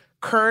to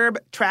curb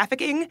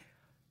trafficking,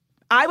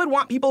 I would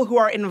want people who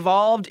are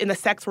involved in the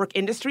sex work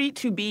industry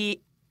to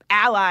be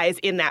allies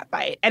in that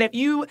fight. And if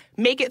you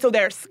make it so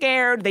they're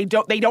scared, they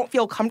don't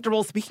feel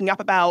comfortable speaking up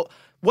about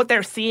what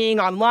they're seeing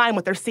online,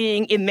 what they're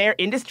seeing in their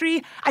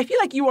industry, I feel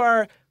like you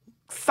are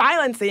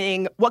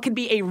silencing what could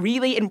be a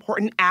really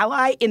important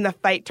ally in the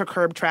fight to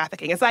curb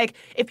trafficking. It's like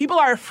if people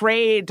are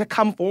afraid to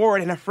come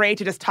forward and afraid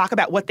to just talk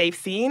about what they've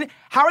seen,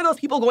 how are those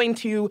people going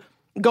to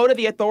go to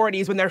the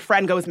authorities when their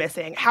friend goes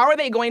missing? How are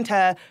they going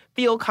to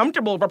feel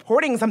comfortable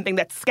reporting something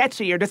that's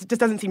sketchy or just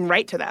doesn't seem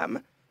right to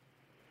them?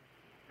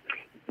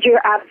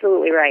 You're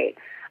absolutely right.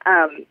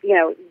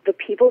 The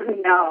people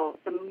who know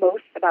the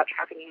most about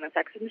trafficking in the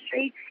sex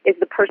industry is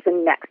the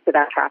person next to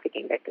that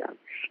trafficking victim.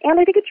 And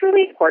I think it's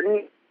really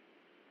important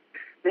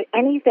that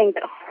anything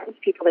that harms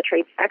people that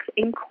trade sex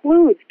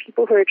includes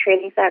people who are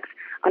trading sex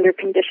under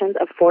conditions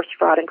of forced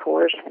fraud and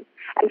coercion.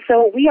 And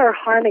so we are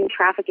harming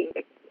trafficking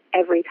victims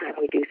every time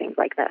we do things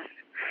like this.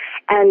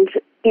 And,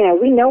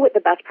 we know what the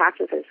best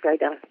practices for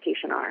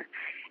identification are.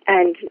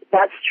 And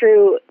that's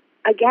true,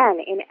 again,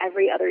 in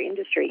every other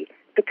industry.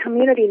 The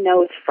community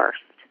knows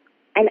first.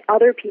 And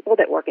other people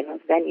that work in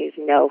those venues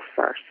know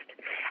first.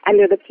 And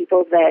they're the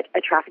people that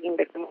a trafficking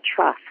victim will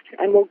trust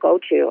and will go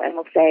to and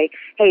will say,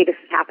 hey, this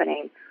is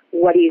happening.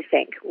 What do you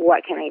think?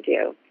 What can I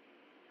do?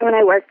 When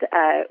I worked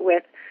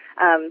with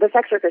the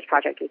Sex Workers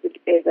Project,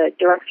 is a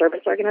direct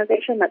service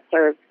organization that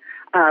serves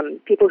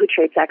people who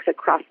trade sex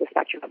across the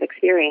spectrum of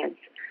experience.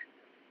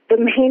 The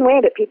main way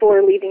that people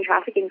were leaving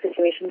trafficking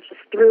situations was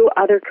through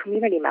other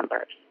community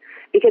members,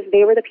 because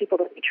they were the people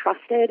that they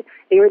trusted.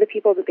 They were the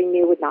people that they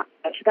knew would not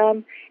judge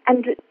them.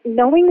 And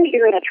knowing that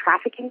you're in a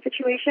trafficking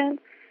situation,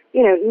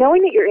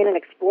 knowing that you're in an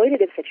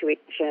exploitative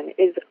situation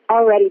is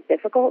already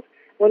difficult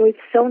when we've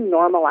so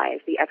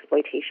normalized the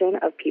exploitation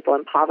of people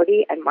in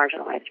poverty and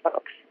marginalized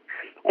folks.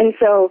 And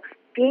so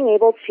being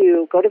able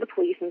to go to the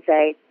police and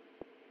say,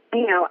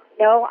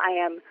 no, I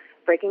am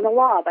breaking the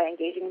law by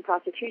engaging in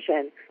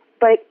prostitution,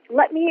 but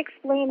let me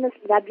explain this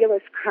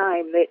nebulous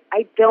crime that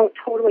I don't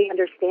totally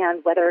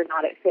understand whether or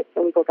not it fits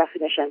the legal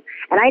definition.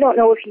 And I don't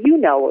know if you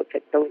know if it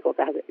fits the legal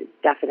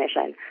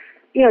definition.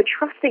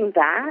 Trusting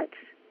that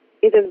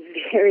is a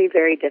very,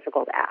 very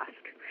difficult ask.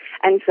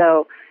 And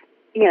so,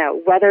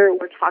 whether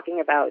we're talking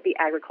about the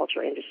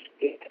agriculture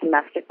industry,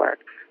 domestic work,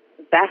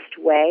 the best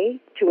way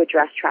to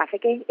address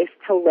trafficking is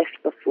to lift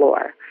the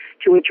floor,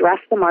 to address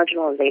the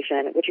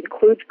marginalization, which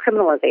includes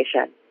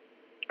criminalization,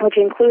 which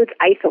includes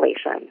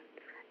isolation,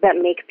 that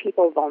make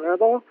people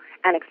vulnerable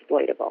and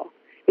exploitable.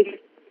 Because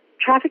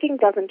trafficking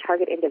doesn't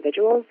target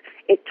individuals,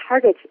 it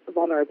targets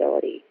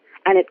vulnerability,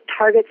 and it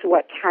targets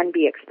what can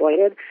be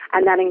exploited,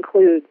 and that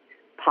includes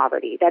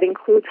poverty, that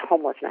includes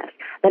homelessness,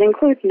 that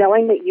includes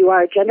knowing that you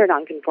are gender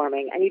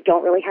nonconforming and you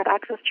don't really have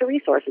access to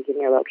resources in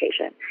your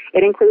location.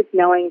 It includes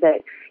knowing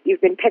that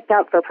you've been picked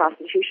up for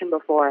prostitution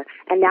before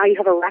and now you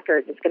have a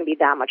record that's going to be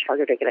that much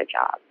harder to get a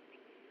job.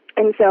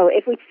 And so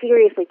if we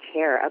seriously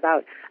care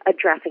about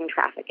addressing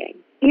trafficking,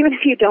 even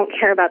if you don't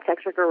care about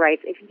sex worker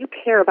rights, if you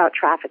care about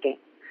trafficking,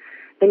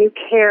 then you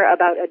care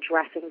about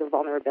addressing the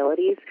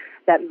vulnerabilities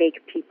that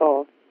make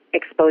people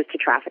exposed to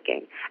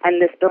trafficking.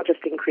 And this bill just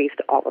increased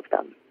all of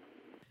them.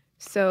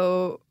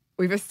 So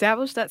we've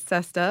established that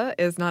SESTA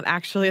is not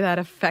actually that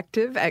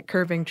effective at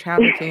curbing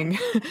trafficking.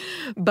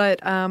 But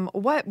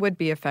what would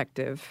be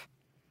effective?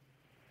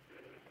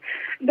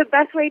 The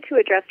best way to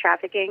address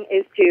trafficking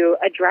is to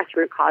address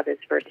root causes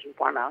first and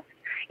foremost.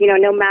 You know,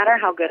 no matter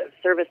how good a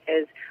service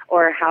is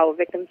or how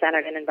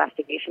victim-centered an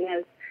investigation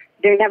is,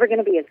 they're never going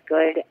to be as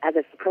good as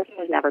if the person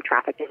was never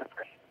trafficked in the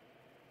first.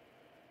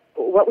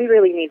 What we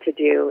really need to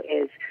do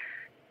is,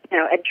 you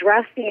know,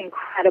 address the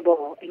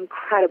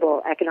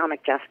incredible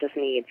economic justice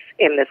needs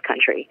in this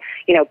country.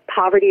 You know,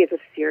 poverty is a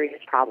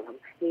serious problem.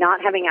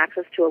 Not having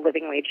access to a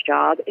living wage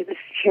job is a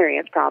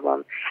serious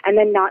problem. And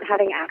then not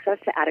having access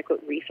to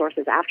adequate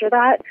resources after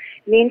that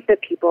means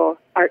that people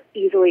are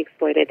easily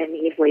exploited and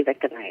easily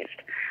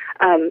victimized.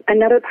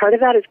 Another part of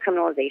that is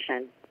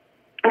criminalization.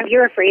 If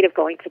you're afraid of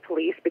going to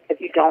police because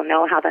you don't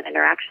know how that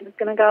interaction is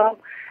going to go,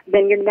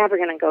 then you're never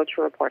going to go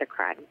to report a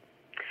crime.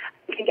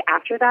 I think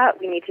after that,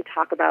 we need to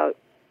talk about,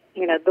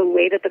 you know, the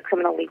way that the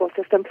criminal legal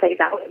system plays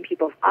out in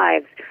people's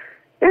lives,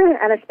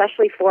 and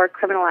especially for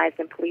criminalized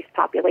and police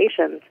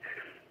populations.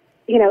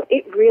 You know,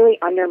 it really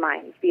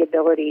undermines the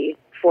ability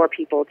for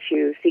people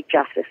to seek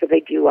justice if they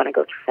do want to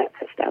go through that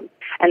system.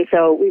 And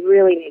so we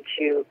really need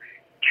to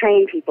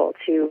train people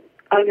to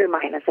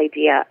undermine this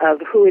idea of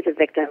who is a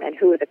victim and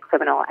who is a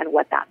criminal and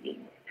what that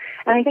means.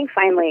 And I think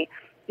finally,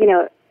 you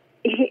know,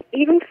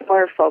 even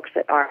for folks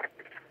that are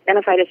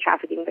identified as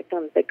trafficking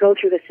victims that go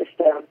through the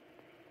system,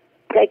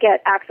 that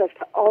get access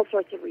to all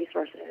sorts of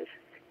resources,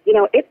 you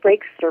know, it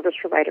breaks service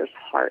providers'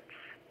 hearts.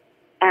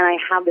 And I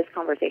have this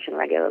conversation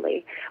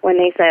regularly when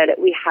they said,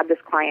 we had this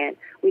client,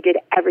 we did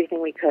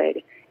everything we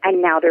could, and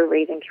now they're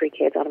raising 3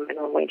 kids on a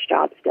minimum wage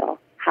job still.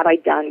 Have I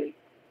done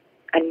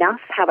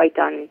enough?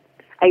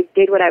 I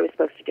did what I was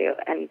supposed to do,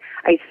 and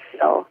I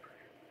still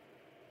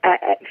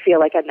feel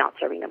like I'm not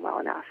serving them well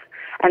enough.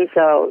 And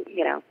so,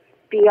 you know,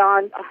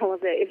 beyond all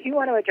of it, if you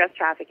want to address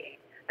trafficking,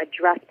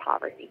 address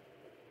poverty.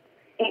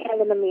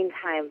 And in the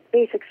meantime,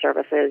 basic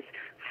services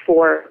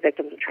for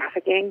victims of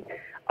trafficking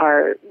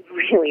are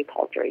really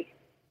paltry.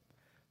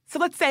 So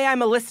let's say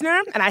I'm a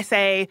listener and I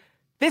say,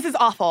 this is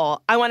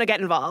awful, I want to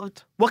get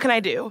involved. What can I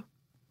do?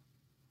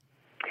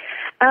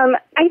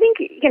 I think,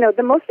 you know,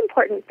 the most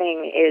important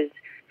thing is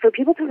for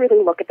people to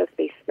really look at the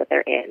spaces that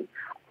they're in.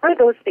 Are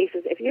those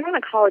spaces, if you're on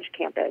a college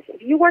campus,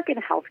 if you work in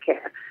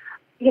healthcare,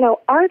 you know,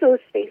 are those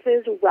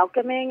spaces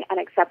welcoming and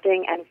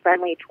accepting and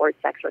friendly towards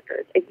sex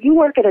workers? If you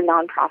work at a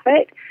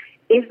nonprofit,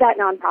 is that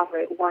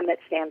nonprofit one that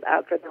stands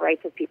up for the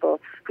rights of people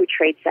who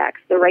trade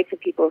sex, the rights of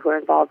people who are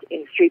involved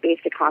in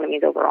street-based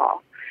economies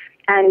overall?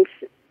 And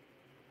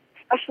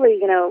especially,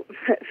 you know,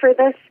 for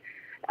this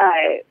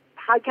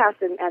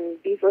podcast and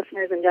these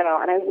listeners in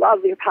general, and I love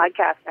your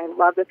podcast and I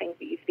love the things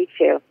that you speak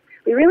to,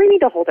 we really need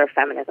to hold our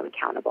feminism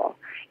accountable.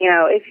 You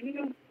know, if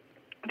you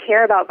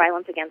care about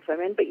violence against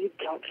women, but you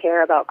don't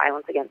care about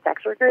violence against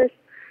sex workers,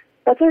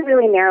 that's a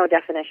really narrow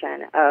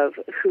definition of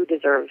who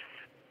deserves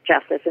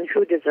justice and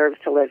who deserves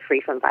to live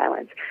free from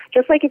violence.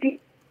 Just like if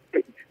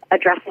you're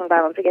addressing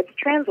violence against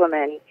trans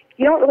women,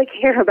 you don't really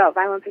care about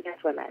violence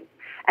against women.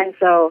 And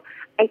so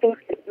I think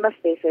in most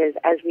spaces,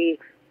 as we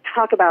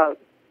talk about,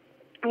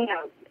 you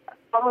know,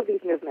 all of these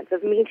movements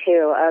of Me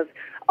Too, of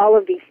all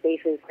of these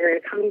spaces, we're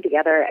coming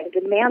together and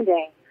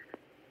demanding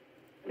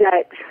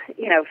that,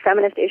 you know,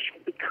 feminist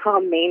issues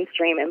become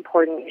mainstream,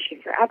 important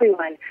issues for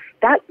everyone.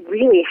 That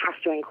really has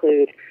to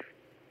include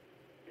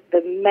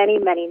the many,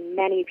 many,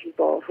 many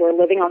people who are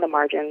living on the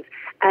margins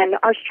and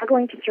are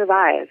struggling to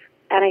survive.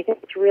 And I think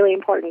it's really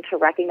important to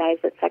recognize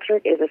that sex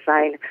work is a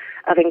sign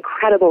of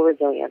incredible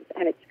resilience,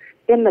 and it's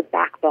been the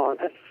backbone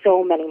of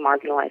so many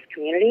marginalized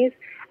communities.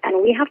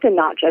 And we have to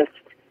not just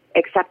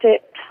accept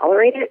it,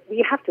 tolerate it,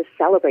 we have to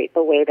celebrate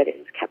the way that it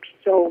has kept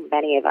so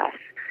many of us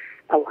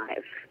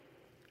alive.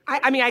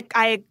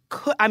 I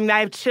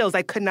have chills.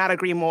 I could not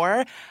agree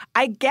more.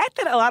 I get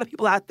that a lot of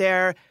people out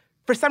there,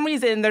 for some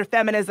reason, their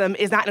feminism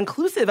is not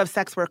inclusive of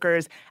sex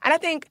workers. And I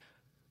think,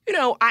 you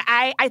know,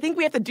 I think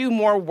we have to do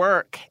more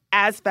work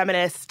as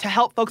feminists to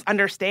help folks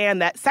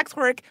understand that sex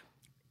work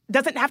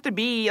doesn't have to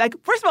be, like,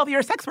 first of all, if you're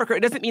a sex worker,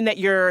 it doesn't mean that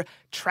you're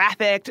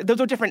trafficked. Those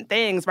are different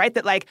things, right?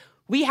 That, like,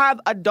 we have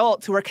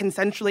adults who are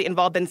consensually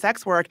involved in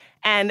sex work,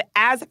 and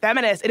as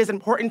feminists, it is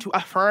important to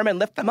affirm and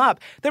lift them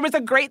up. There was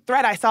a great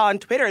thread I saw on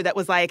Twitter that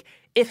was like,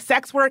 if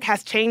sex work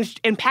has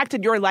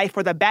impacted your life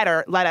for the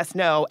better, let us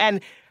know. And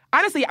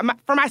honestly,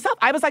 for myself,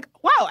 I was like,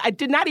 wow, it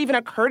did not even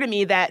occur to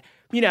me that,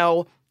 you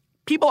know,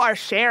 people are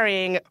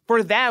sharing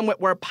for them what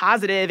were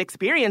positive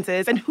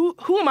experiences. And who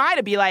am I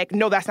to be like,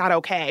 no, that's not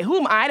okay? Who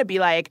am I to be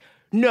like,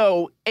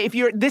 no, we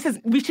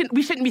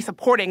shouldn't be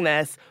supporting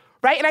this,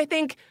 right? And I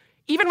think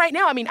even right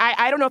now, I mean,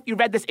 I don't know if you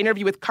read this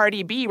interview with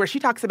Cardi B where she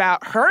talks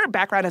about her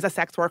background as a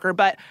sex worker,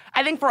 but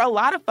I think for a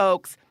lot of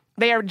folks,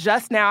 they are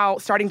just now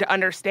starting to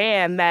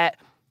understand that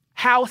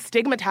how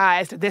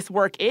stigmatized this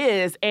work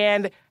is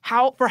and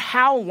for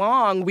how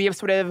long we have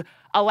sort of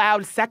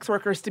allowed sex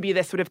workers to be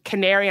this sort of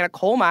canary in a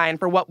coal mine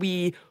for what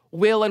we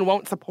will and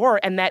won't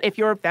support, and that if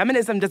your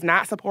feminism does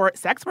not support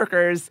sex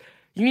workers,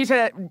 you need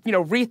to,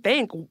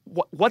 rethink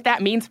what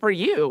that means for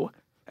you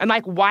and,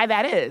 like, why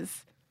that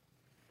is.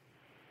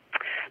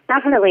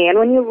 Definitely. And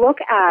when you look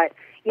at,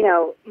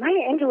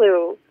 Maya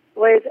Angelou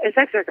was a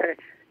sex worker.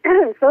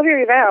 Sylvia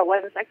Rivera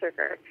was a sex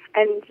worker.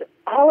 And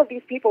all of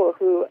these people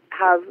who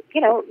have,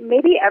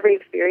 maybe every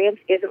experience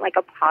isn't like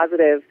a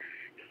positive,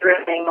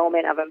 thrilling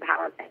moment of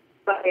empowerment.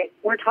 But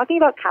we're talking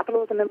about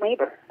capitalism and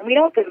labor. And we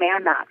don't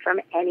demand that from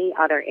any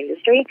other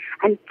industry,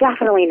 and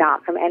definitely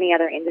not from any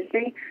other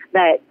industry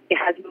that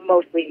has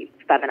mostly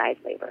feminized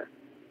labor.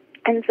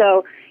 And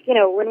so,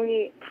 when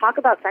we talk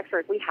about sex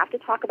work, we have to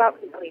talk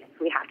about resilience.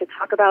 We have to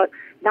talk about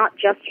not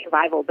just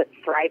survival, but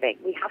thriving.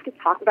 We have to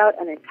talk about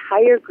an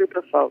entire group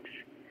of folks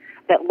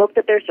that looked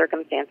at their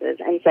circumstances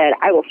and said,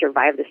 I will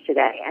survive this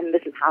today, and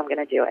this is how I'm going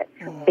to do it,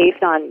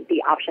 based on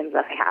the options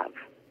that I have.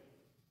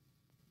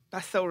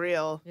 That's so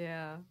real.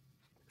 Yeah.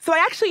 So I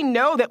actually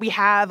know that we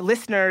have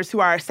listeners who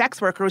are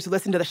sex workers who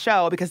listen to the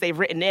show because they've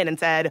written in and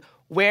said,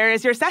 where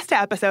is your SESTA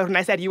episode? And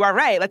I said, you are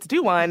right. Let's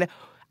do one.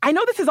 I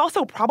know this is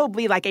also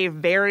probably like a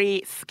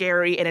very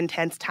scary and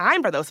intense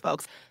time for those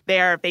folks.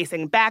 They're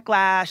facing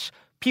backlash.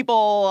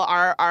 People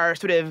are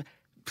sort of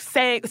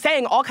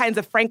saying all kinds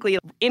of, frankly,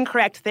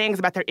 incorrect things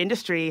about their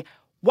industry.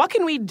 What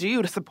can we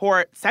do to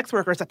support sex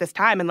workers at this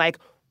time? And, like,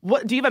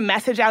 what do you have a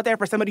message out there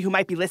for somebody who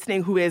might be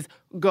listening who is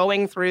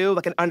going through,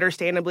 like, an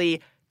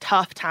understandably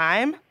tough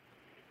time?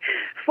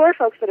 For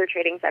folks that are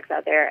trading sex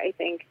out there, I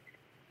think,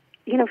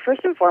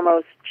 first and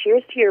foremost,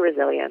 cheers to your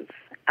resilience.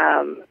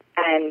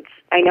 And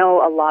I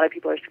know a lot of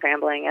people are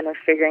scrambling and they're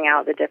figuring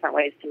out the different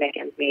ways to make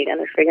ends meet and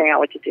they're figuring out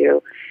what to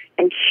do.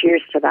 And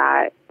cheers to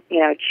that.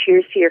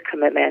 Cheers to your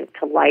commitment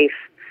to life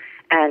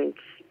and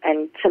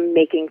to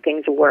making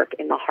things work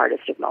in the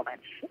hardest of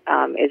moments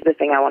is the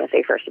thing I want to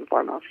say first and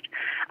foremost.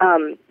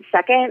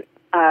 Second,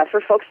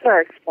 for folks that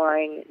are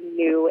exploring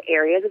new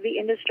areas of the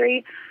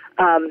industry,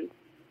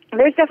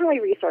 there's definitely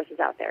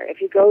resources out there.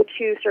 If you go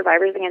to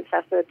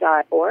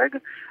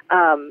survivorsagainstsesta.org,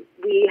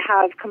 we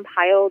have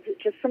compiled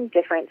just some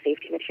different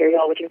safety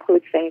material, which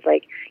includes things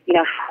like,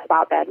 how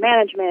about bad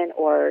management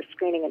or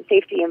screening and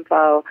safety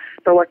info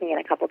for working in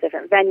a couple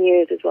different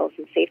venues, as well as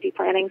some safety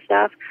planning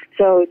stuff.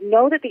 So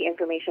know that the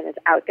information is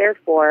out there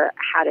for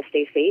how to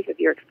stay safe if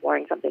you're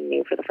exploring something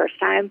new for the first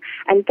time,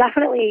 and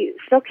definitely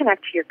still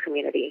connect to your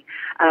community.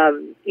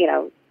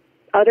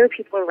 Other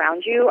people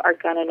around you are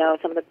going to know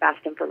some of the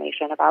best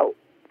information about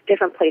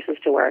different places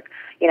to work,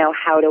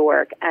 how to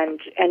work,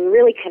 and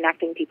really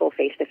connecting people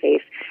face to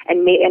face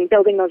and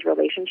building those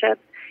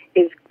relationships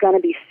is going to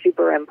be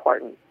super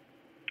important.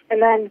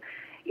 And then,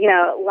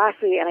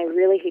 lastly, and I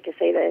really hate to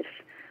say this,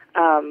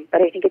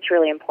 but I think it's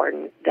really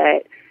important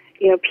that,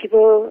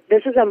 people,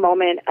 this is a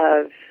moment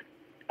of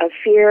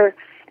fear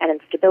and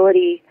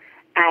instability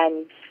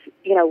and,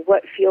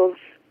 what feels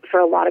for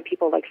a lot of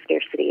people like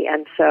scarcity.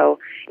 And so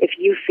if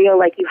you feel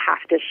like you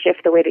have to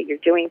shift the way that you're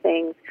doing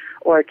things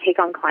or take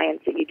on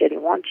clients that you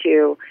didn't want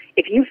to,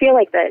 if you feel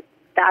like that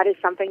is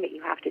something that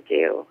you have to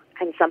do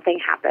and something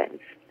happens,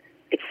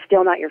 it's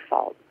still not your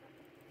fault.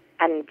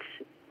 And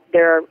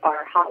there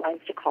are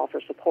hotlines to call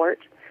for support,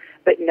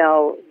 but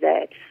know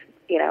that,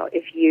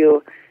 if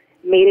you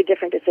made a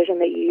different decision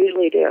that you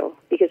usually do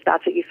because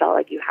that's what you felt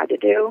like you had to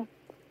do,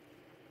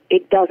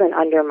 it doesn't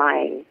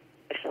undermine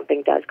if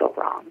something does go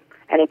wrong.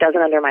 And it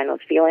doesn't undermine those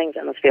feelings,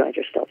 and those feelings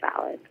are still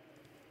valid.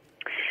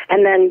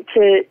 And then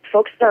to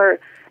folks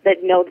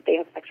that know that they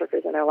have sex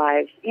workers in their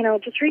lives,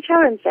 just reach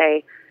out and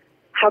say,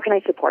 how can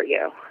I support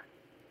you?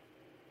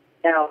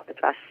 The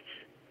best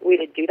way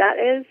to do that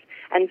is.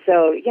 And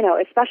so,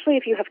 especially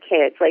if you have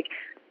kids, like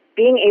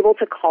being able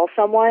to call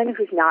someone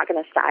who's not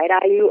going to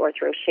side-eye you or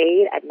throw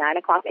shade at 9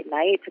 o'clock at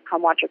night to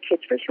come watch your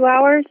kids for 2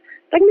 hours,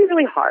 that can be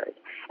really hard.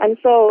 And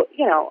so,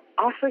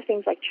 offer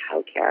things like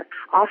childcare,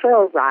 offer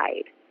a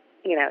ride.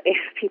 If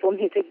people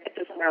need to get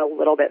to somewhere a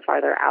little bit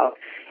farther out.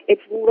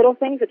 It's little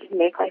things that just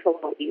make life a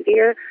little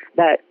easier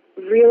that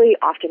really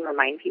often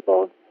remind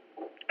people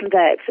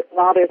that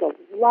while there's a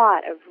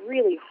lot of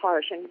really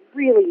harsh and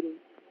really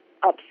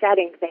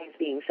upsetting things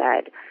being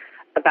said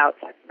about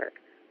sex work,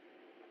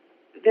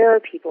 there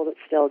are people that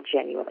still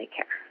genuinely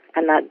care,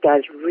 and that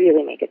does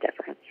really make a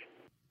difference.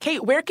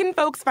 Kate, where can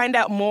folks find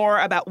out more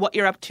about what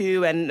you're up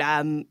to and,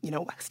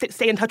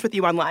 stay in touch with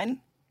you online?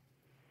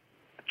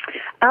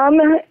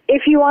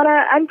 If you want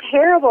to, I'm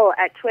terrible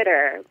at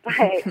Twitter. But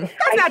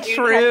That's not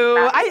true.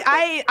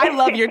 I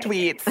love your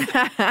tweets.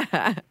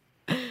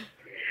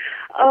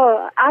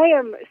 Oh, I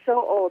am so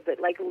old that,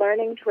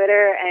 learning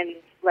Twitter and,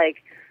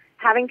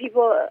 having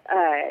people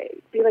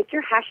be like,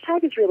 your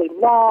hashtag is really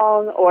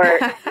long, or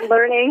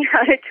learning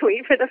how to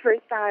tweet for the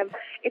first time.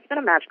 It's been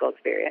a magical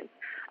experience.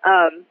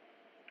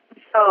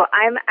 So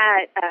I'm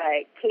at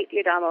Kate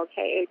D'Adamo,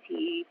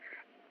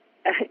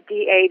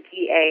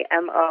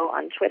 KATDADAMO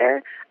on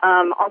Twitter.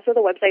 Also,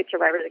 the website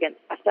Survivors Against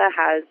SESTA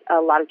has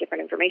a lot of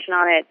different information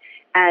on it.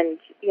 And,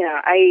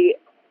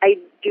 I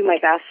do my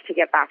best to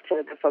get back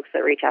to the folks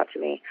that reach out to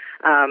me.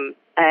 And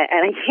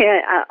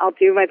I'll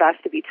do my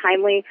best to be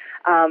timely,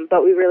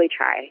 but we really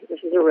try. This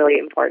is a really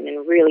important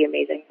and really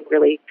amazing,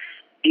 really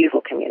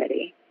beautiful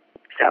community.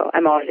 So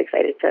I'm always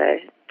excited to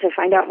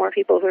find out more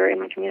people who are in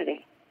my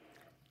community.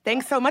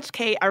 Thanks so much,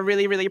 Kate. I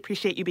really, really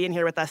appreciate you being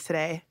here with us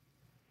today.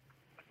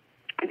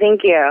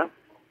 Thank you.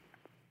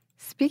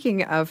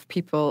 Speaking of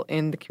people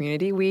in the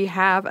community, we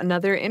have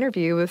another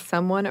interview with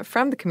someone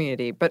from the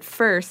community. But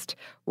first,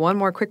 one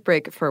more quick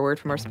break for a word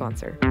from our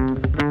sponsor.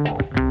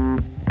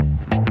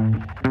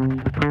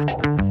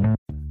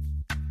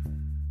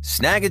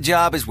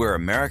 Snag-a-Job is where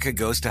America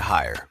goes to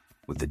hire,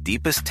 with the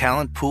deepest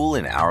talent pool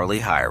in hourly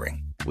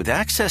hiring. With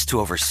access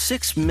to over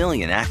 6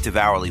 million active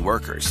hourly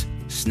workers,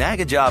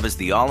 Snag-a-Job is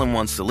the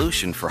all-in-one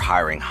solution for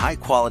hiring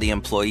high-quality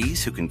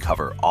employees who can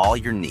cover all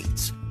your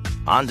needs.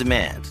 On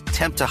demand,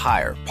 temp to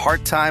hire,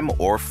 part-time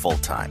or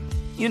full-time.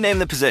 You name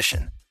the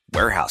position.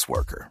 Warehouse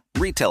worker,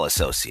 retail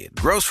associate,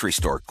 grocery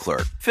store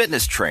clerk,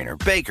 fitness trainer,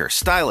 baker,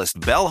 stylist,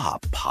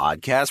 bellhop,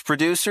 podcast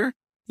producer.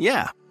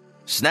 Yeah,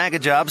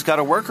 Snag-a-Job's got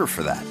a worker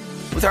for that.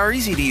 With our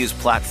easy-to-use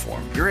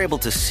platform, you're able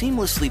to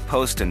seamlessly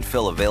post and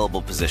fill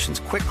available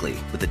positions quickly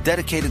with a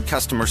dedicated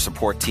customer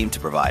support team to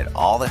provide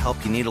all the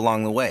help you need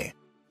along the way.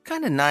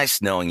 Kind of nice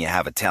knowing you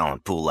have a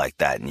talent pool like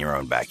that in your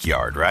own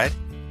backyard, right?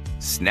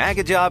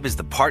 Snag-a-Job is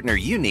the partner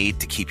you need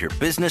to keep your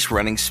business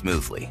running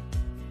smoothly.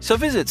 So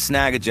visit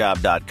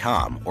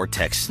snagajob.com or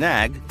text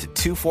snag to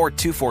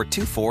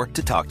 242424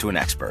 to talk to an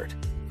expert.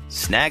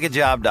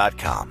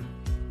 Snagajob.com,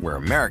 where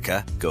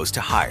America goes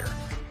to hire.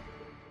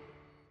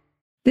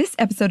 This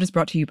episode is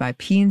brought to you by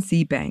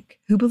PNC Bank,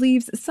 who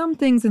believes some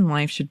things in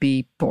life should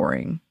be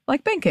boring,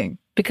 like banking.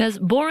 Because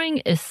boring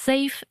is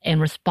safe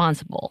and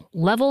responsible,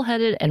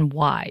 level-headed and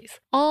wise.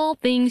 All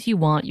things you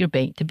want your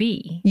bank to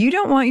be. You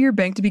don't want your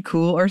bank to be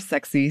cool or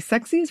sexy.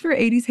 Sexy is for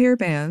 80s hair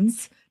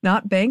bands,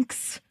 not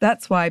banks.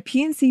 That's why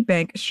PNC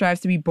Bank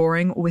strives to be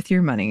boring with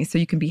your money so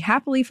you can be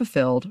happily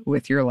fulfilled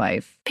with your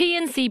life.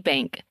 PNC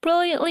Bank,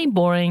 brilliantly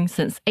boring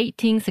since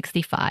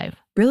 1865.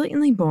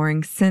 Brilliantly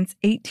Boring Since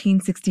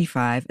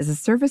 1865 is a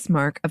service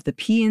mark of the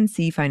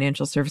PNC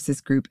Financial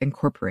Services Group,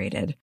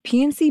 Incorporated.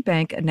 PNC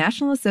Bank, a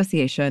National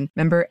Association,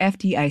 member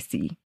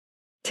FDIC.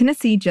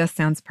 Tennessee just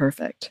sounds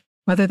perfect.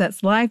 Whether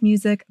that's live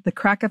music, the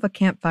crack of a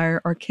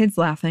campfire, or kids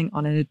laughing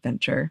on an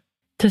adventure.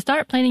 To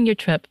start planning your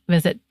trip,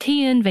 visit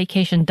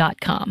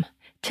tnvacation.com.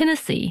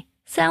 Tennessee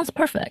sounds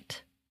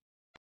perfect.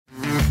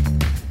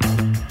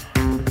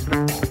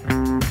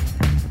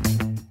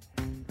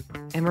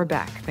 And we're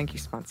back. Thank you,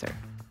 sponsor.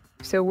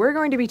 So we're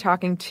going to be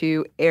talking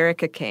to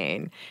Erica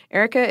Kane.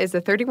 Erica is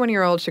a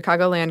 31-year-old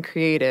Chicagoland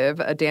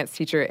creative, a dance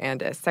teacher,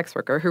 and a sex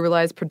worker who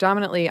relies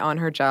predominantly on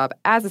her job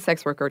as a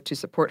sex worker to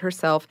support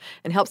herself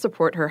and help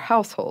support her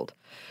household.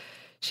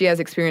 She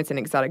has experience in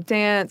exotic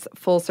dance,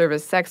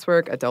 full-service sex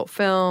work, adult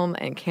film,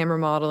 and camera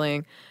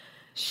modeling.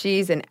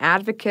 She's an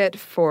advocate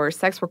for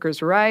sex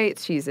workers'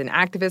 rights. She's an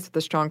activist with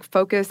a strong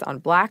focus on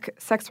Black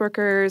sex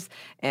workers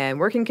and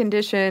working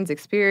conditions,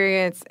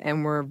 experience,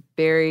 and we're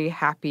very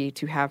happy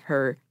to have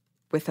her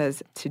with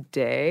us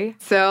today.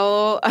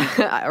 So,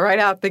 right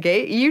out the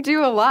gate, you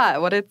do a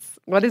lot. What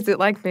is it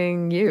like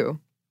being you?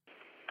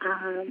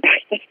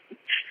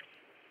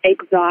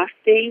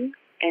 Exhausting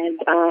and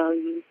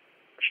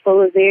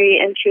full of very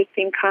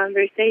interesting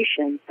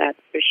conversations, that's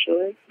for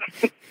sure.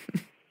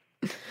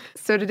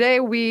 So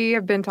today we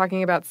have been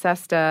talking about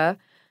SESTA.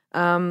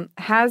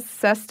 Has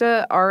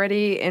SESTA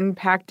already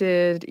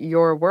impacted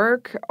your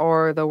work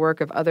or the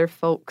work of other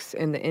folks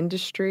in the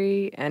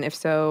industry? And if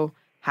so,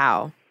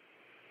 how?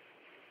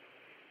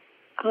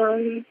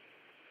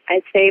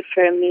 I'd say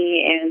for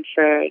me and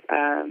for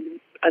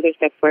other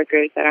sex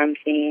workers that I'm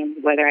seeing,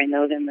 whether I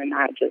know them or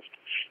not, just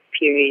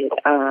period,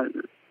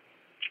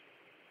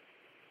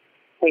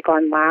 like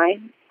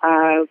online,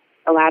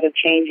 a lot of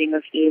changing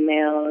of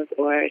emails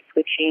or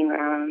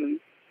switching,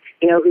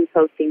 who's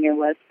hosting your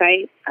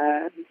website.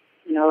 A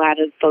lot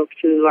of folks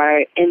who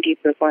are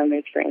indie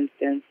performers, for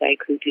instance, like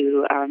who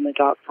do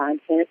adult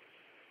content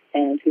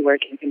and who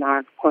work in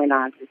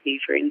pornography,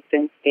 for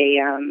instance,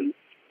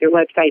 their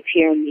websites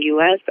here in the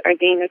U.S. are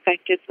being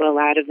affected, so a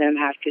lot of them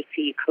have to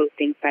seek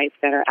hosting sites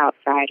that are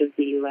outside of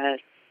the U.S.,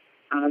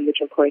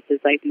 which, of course, is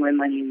like more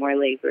money, more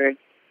labor.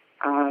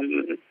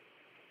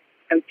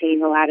 I'm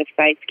seeing a lot of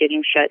sites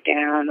getting shut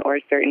down or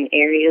certain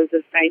areas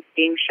of sites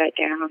being shut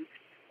down.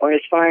 Or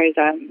as far as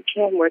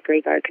cam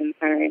workers are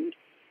concerned,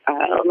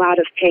 a lot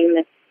of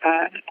payment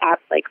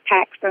apps like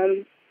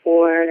Paxum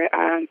or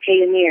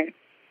Payoneer.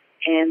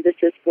 And this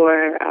is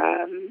for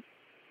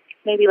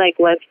maybe like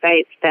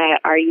websites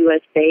that are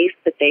U.S. based,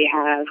 but they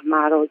have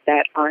models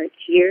that aren't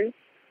here.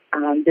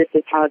 This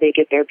is how they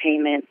get their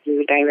payment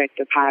through direct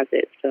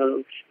deposit.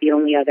 So the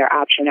only other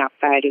option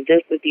outside of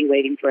this would be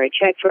waiting for a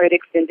check for an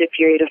extended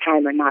period of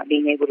time or not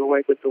being able to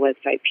work with the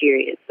website,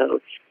 period. So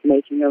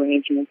making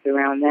arrangements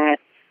around that.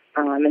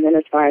 And then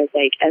as far as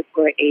like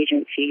escort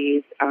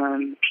agencies,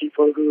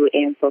 people who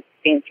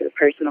answer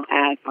personal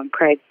ads on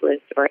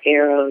Craigslist or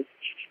Arrows,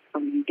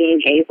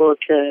 being able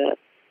to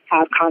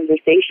have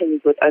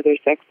conversations with other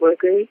sex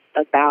workers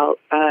about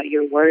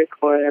your work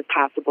or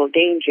possible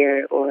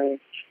danger, or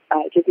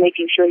just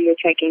making sure you're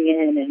checking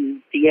in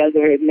and the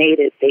other made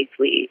it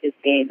safely is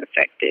being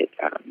affected.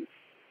 And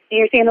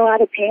you're seeing a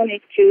lot of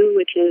panic, too,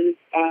 which is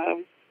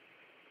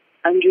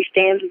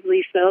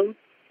understandably so.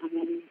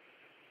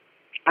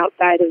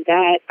 Outside of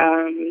that,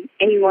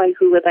 anyone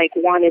who would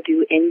want to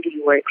do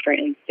indie work, for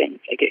instance,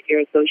 like if you're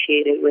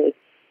associated with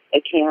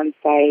a CAM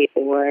site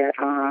or,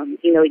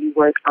 you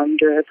work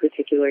under a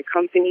particular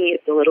company,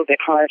 it's a little bit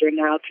harder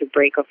now to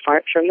break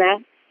apart from that.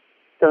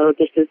 So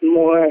this is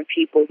more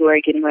people who are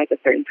getting a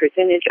certain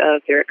percentage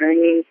of their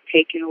earnings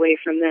taken away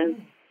from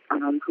them,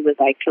 who would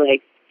like to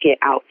get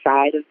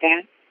outside of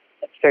that.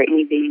 That's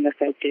certainly being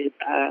affected,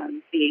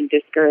 being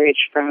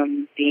discouraged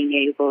from being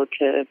able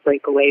to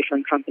break away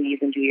from companies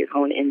and do your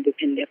own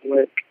independent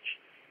work.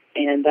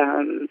 And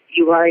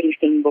you've already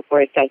seen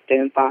before SESTA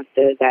and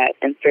FOSTA that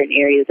in certain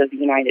areas of the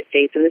United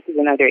States, and this is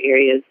in other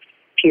areas,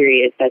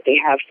 period, that they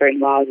have certain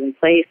laws in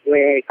place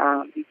where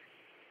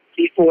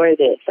before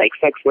this,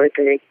 sex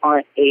workers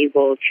aren't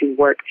able to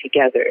work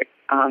together.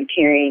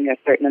 Carrying a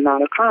certain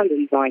amount of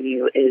condoms on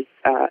you is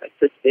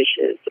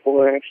suspicious,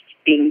 or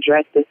being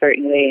dressed a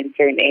certain way in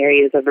certain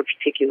areas of a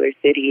particular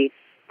city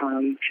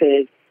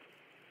could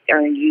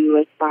earn you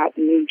a spot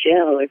in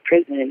jail or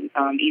prison,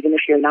 even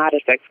if you're not a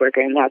sex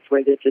worker. And that's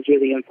where this is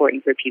really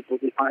important for people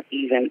who aren't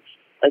even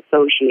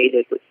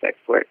associated with sex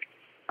work.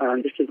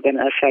 This is going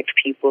to affect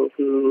people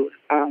who,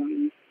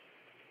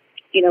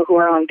 who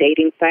are on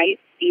dating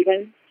sites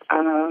even.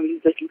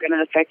 This is going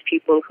to affect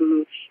people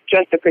who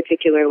dress a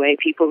particular way,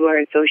 people who are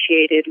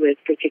associated with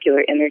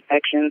particular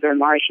intersections or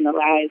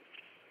marginalized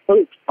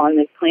groups on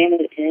this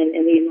planet and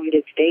in the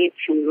United States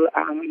who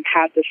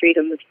have the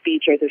freedom of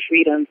speech or the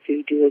freedom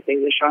to do as they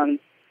wish on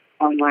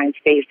online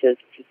spaces,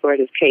 to sort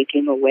of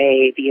taking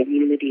away the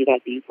immunity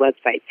that these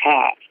websites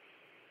have.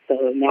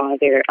 So now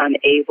they're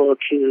unable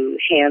to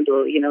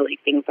handle,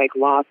 things like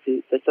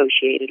lawsuits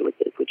associated with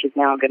this, which is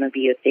now going to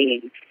be a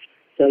thing.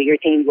 So you're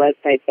seeing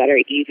websites that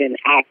are even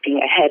acting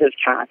ahead of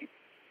time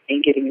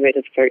and getting rid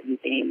of certain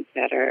things,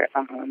 that are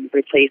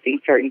replacing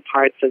certain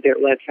parts of their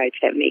websites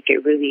that make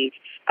it really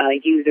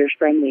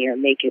user-friendly or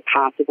make it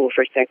possible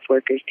for sex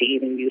workers to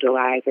even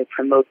utilize or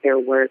promote their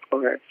work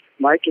or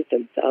market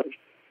themselves.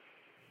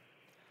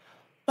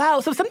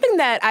 Wow. So something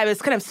that I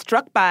was kind of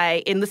struck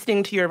by in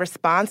listening to your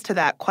response to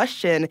that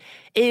question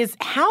is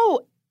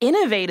how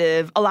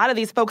innovative a lot of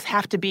these folks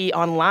have to be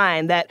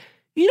online, that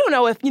you don't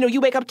know if,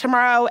 you wake up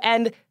tomorrow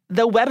and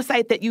the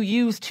website that you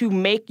use to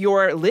make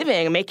your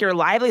living, make your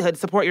livelihood,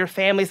 support your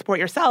family, support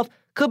yourself,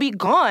 could be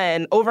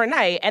gone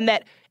overnight. And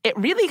that it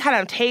really kind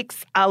of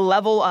takes a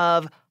level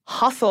of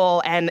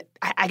hustle. And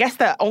I guess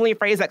the only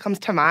phrase that comes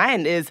to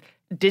mind is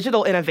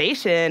digital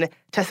innovation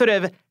to sort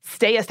of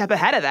stay a step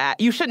ahead of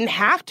that. You shouldn't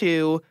have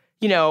to,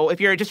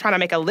 if you're just trying to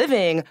make a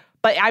living.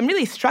 But I'm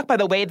really struck by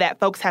the way that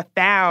folks have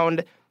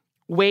found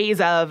ways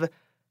of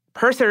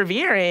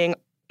persevering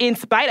in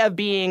spite of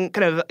being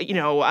kind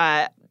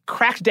of,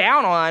 cracked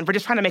down on for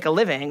just trying to make a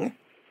living.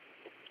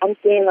 I'm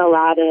seeing a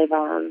lot of,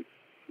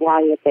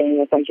 while you're saying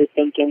this, I'm just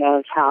thinking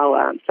of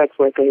how sex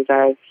workers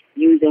are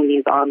using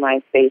these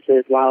online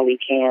spaces while we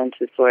can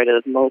to sort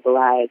of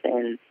mobilize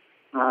and,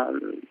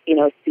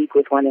 speak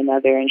with one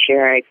another and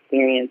share our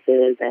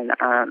experiences. And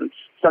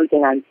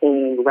something I'm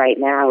seeing right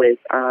now is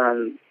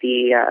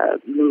the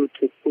move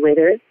to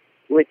Twitter,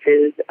 which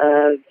is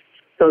a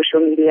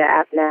social media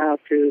app now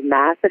through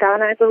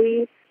Mastodon, I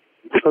believe.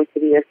 It's supposed to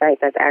be a site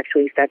that's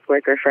actually sex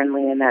worker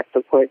friendly and that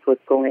supports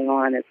what's going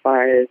on as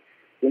far as,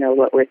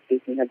 what we're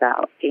speaking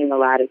about. Seeing a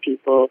lot of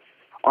people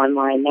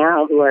online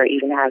now who are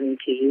even having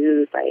to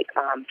use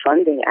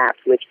funding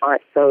apps which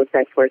aren't so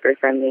sex worker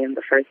friendly in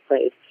the first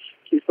place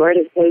to sort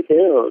of pay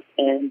bills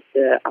and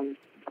to,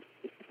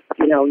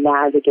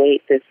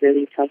 navigate this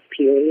really tough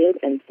period,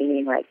 and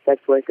seeing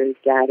sex workers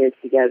gathered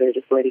together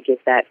to sort of get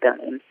that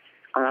done.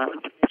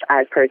 Which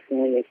I've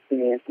personally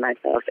experienced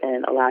myself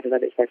and a lot of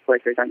other sex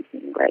workers I'm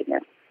seeing right now.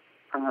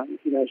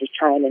 Just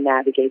trying to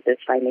navigate this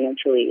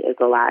financially is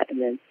a lot,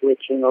 and then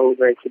switching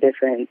over to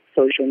different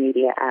social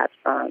media apps,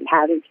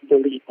 having to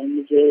delete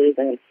images,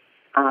 and,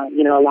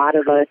 a lot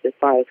of us, as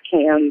far as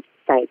CAM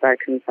sites are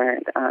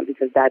concerned,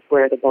 because that's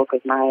where the bulk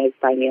of my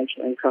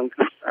financial income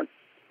comes from,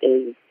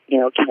 is,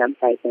 CAM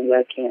sites and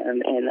webcam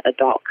and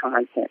adult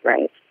content,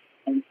 right?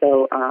 And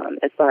so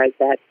as far as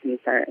that's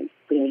concerned,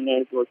 being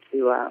able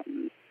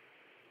to,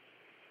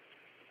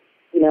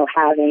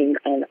 having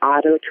an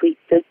auto-tweet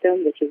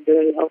system, which is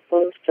very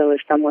helpful. So if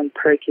someone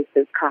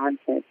purchases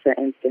content, for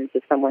instance,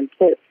 if someone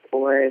tips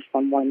or if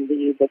someone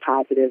leaves a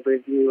positive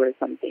review or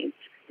something,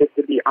 this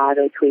would be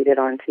auto-tweeted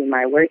onto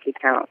my work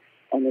account.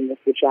 and then this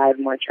would drive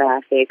more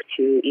traffic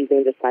to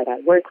either the site I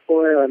work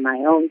for or my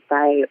own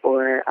site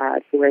or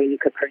to where you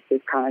could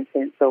purchase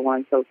content, so on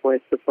and so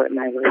forth, support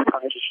my work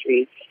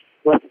artistry.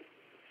 But,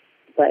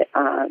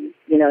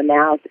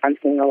 now I'm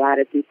seeing a lot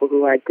of people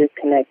who are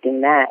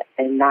disconnecting that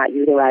and not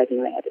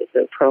utilizing that as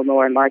a promo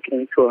or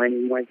marketing tool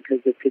anymore because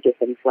it could get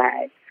them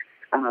flagged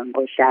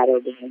or shadow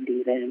banned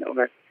even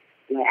or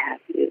what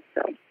have you.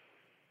 So.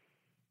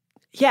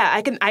 Yeah,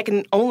 I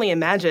can only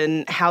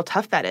imagine how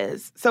tough that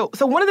is. So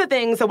one of the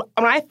things, when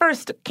I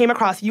first came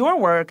across your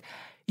work,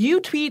 you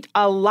tweet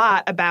a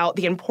lot about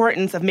the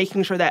importance of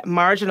making sure that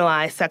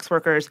marginalized sex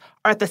workers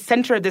are at the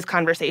center of this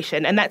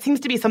conversation. And that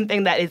seems to be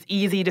something that is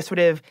easy to sort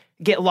of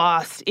get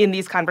lost in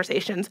these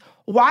conversations.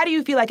 Why do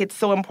you feel like it's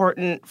so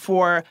important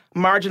for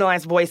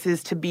marginalized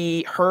voices to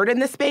be heard in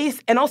this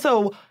space? And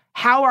also,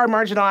 how are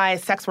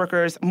marginalized sex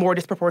workers more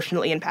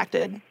disproportionately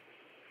impacted?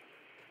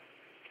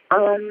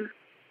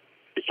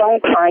 As far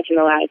as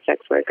marginalized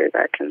sex workers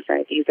are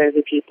concerned, these are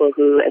the people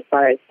who, as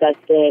far as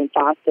SESTA and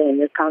FOSTA in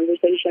this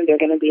conversation, they're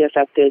going to be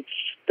affected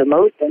the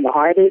most and the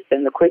hardest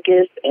and the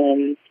quickest.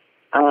 And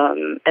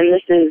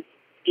this is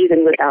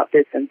even without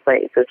this in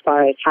place, as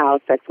far as how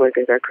sex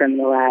workers are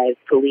criminalized,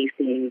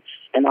 policing,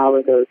 and all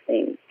of those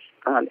things.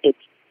 It's,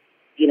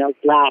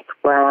 Black,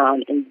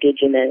 brown,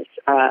 indigenous,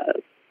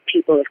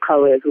 people of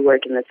color who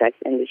work in the sex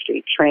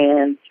industry,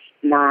 trans,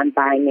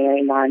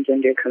 non-binary,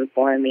 non-gender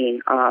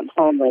conforming,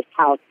 homeless,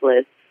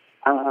 houseless,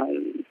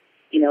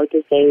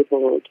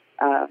 disabled,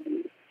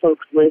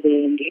 folks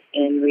living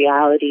in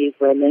realities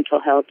where mental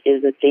health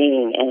is a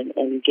thing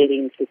and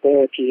getting to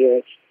therapy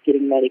or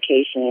getting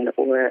medication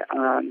or,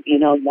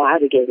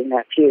 navigating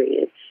that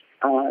period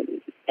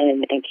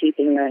and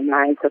keeping their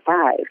 9 to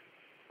 5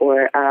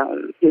 or,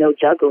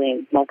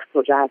 juggling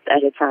multiple jobs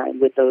at a time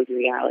with those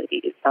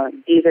realities.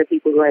 These are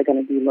people who are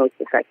going to be most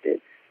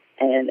affected.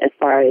 And as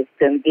far as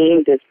them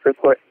being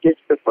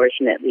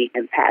disproportionately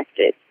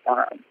impacted,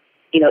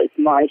 it's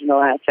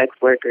marginalized sex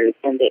workers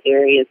and the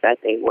areas that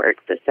they work,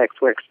 the sex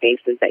work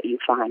spaces that you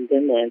find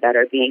them in that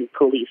are being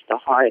policed the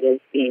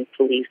hardest, being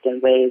policed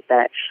in ways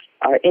that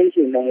are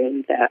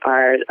inhumane, that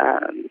are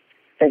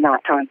they're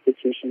not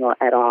constitutional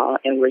at all.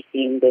 And we're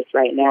seeing this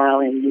right now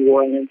in New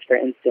Orleans, for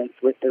instance,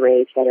 with the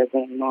raids that are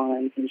going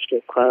on in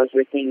strip clubs.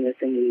 We're seeing this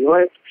in New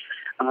York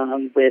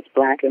with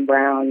Black and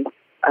brown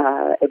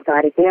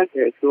exotic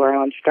dancers who are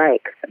on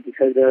strike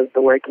because of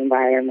the work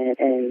environment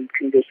and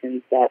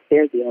conditions that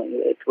they're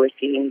dealing with. We're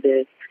seeing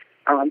this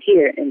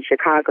here in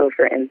Chicago,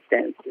 for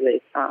instance,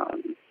 with,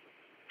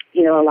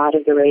 a lot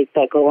of the raids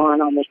that go on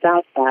the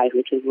South Side,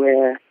 which is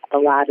where a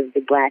lot of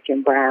the Black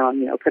and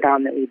brown,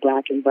 predominantly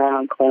Black and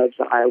brown clubs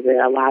are,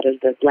 where a lot of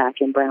the Black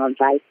and brown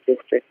vice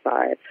districts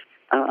are.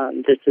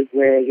 This is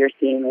where you're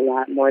seeing a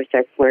lot more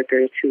sex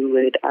workers who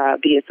would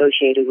be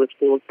associated with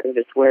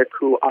full-service work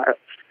who are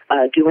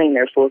doing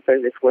their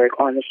full-service work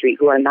on the street,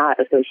 who are not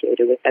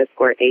associated with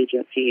escort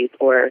agencies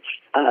or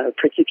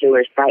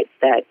particular sites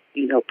that,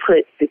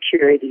 put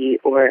security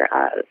or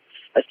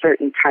a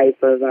certain type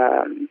of,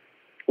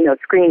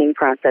 screening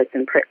process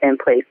in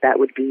place that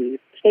would be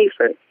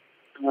safer.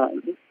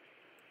 And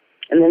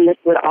then this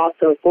would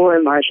also, for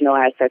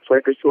marginalized sex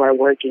workers who are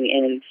working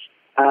in,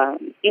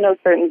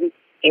 certain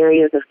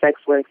areas of sex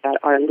work that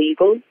are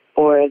legal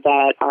or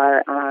that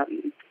are,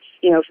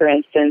 for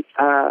instance,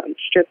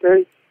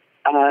 strippers,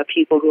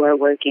 people who are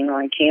working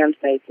on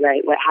campsites,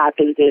 right? What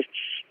happens if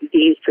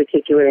these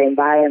particular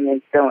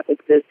environments don't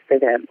exist for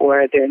them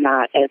or they're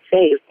not as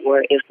safe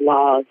or if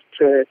laws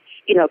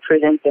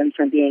prevent them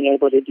from being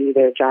able to do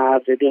their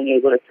jobs or being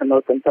able to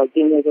promote themselves,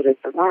 being able to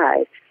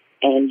survive.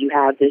 And you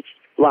have this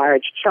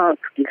large chunk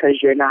because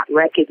you're not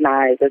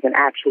recognized as an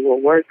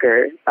actual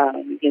worker.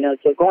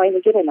 So going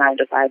to get a 9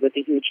 to 5 with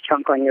a huge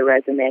chunk on your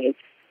resume,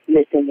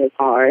 missing is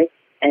hard.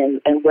 And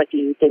what do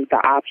you think the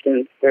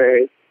options for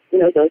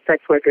those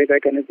sex workers are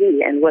going to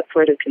be, and what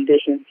sort of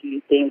conditions do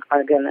you think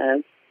are going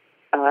to,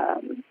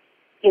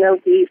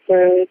 be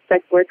for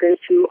sex workers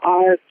who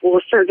are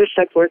full-service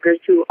sex workers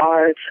who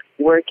are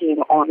working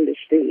on the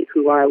street,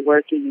 who are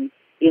working,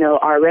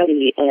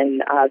 already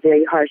in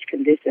very harsh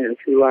conditions,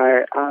 who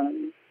are,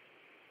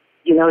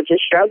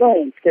 just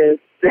struggling to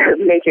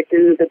make it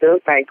through the bill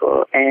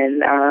cycle,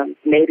 and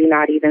maybe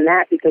not even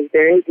that because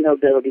there is no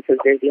bill because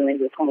they're dealing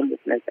with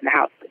homelessness and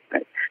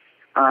houselessness.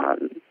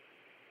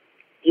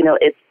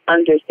 It's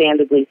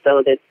understandably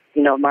so that,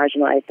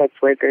 marginalized sex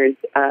workers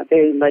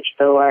very much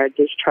so are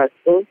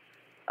distrustful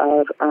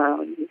of,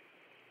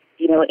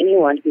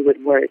 anyone who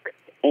would work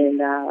in,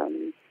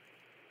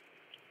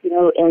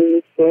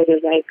 in sort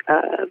of like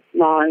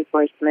law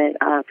enforcement,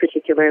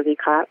 particularly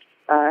cops,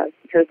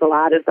 because a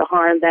lot of the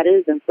harm that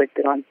is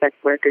inflicted on sex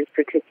workers,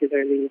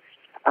 particularly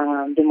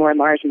the more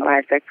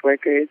marginalized sex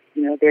workers,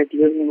 they're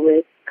dealing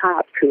with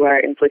cops who are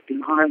inflicting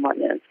harm on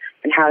them.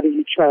 And how do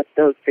you trust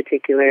those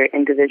particular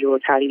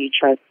individuals? How do you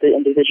trust the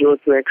individuals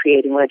who are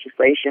creating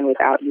legislation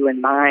without you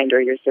in mind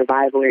or your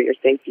survival or your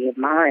safety in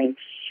mind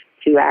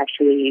to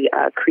actually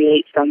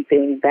create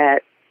something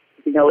that,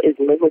 is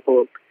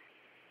livable?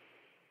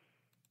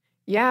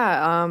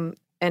 Yeah,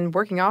 And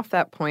working off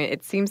that point,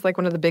 it seems like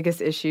one of the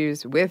biggest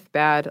issues with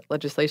bad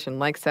legislation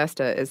like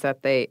SESTA is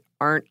that they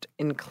aren't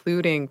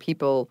including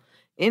people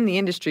in the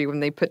industry when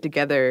they put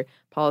together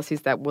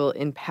policies that will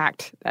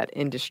impact that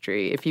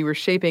industry. If you were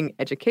shaping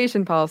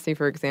education policy,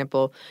 for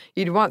example,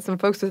 you'd want some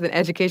folks with an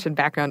education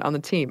background on the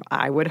team,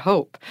 I would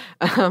hope.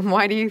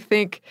 Why do you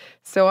think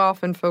so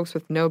often folks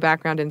with no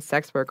background in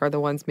sex work are the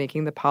ones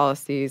making the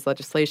policies,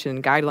 legislation,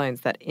 and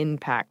guidelines that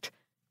impact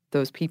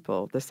those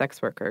people, the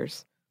sex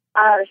workers?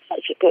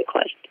 Such a good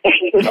question.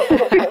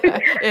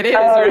 It is,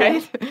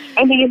 right?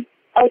 I mean,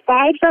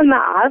 aside from the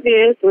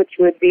obvious, which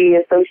would be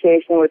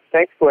association with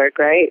sex work,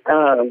 right?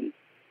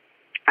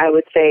 I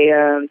would say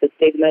the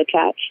stigma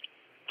attached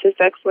to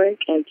sex work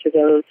and to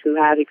those who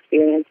have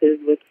experiences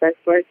with sex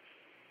work.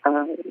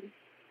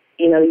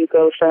 You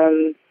go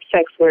from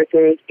sex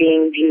workers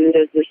being viewed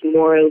as this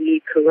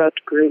morally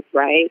corrupt group,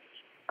 right,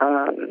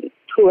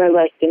 who are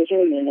less than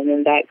human, and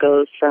then that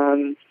goes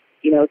from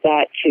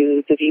that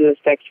to the view of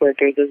sex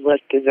workers as less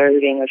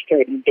deserving of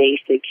certain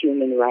basic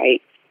human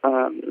rights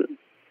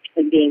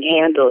and being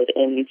handled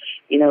in,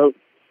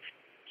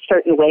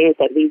 certain ways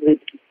that we would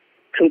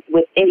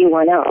with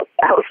anyone else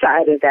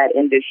outside of that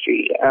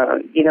industry.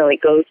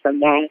 It goes from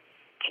that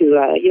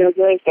to,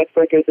 viewing sex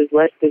workers as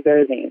less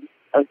deserving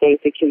of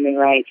basic human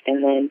rights.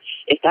 And then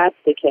if that's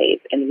the case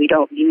and we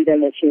don't view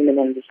them as human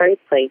in the first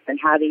place, then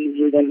how do you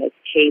view them as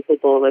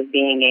capable of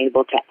being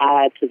able to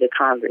add to the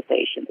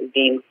conversation, of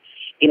being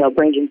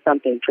bringing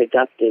something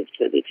productive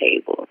to the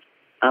table,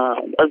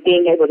 of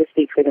being able to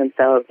speak for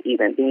themselves,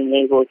 even being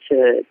able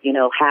to,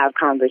 have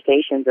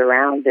conversations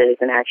around this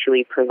and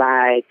actually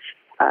provide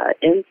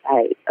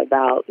insight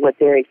about what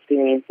they're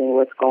experiencing,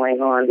 what's going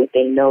on, what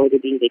they know to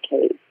be the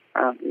case.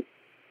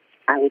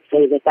 I would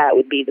say that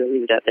would be the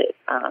root of it.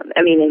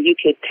 And you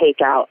could take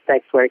out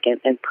sex work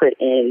and put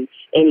in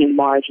any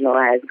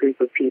marginalized group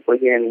of people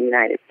here in the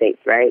United States,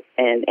 right?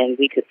 And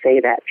we could say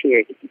that,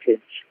 period. You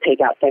could take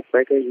out sex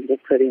workers and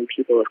just put in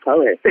people of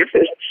color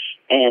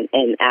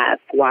and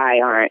ask,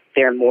 why aren't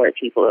there more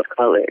people of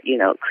color,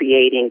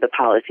 creating the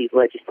policies,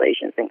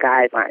 legislations, and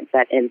guidelines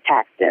that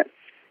impact them?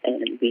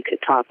 And we could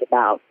talk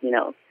about,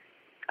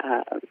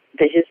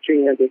 the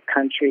history of this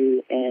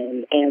country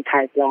and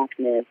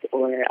anti-Blackness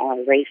or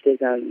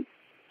racism,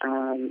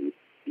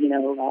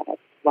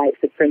 white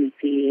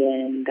supremacy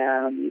and,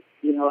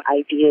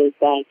 ideas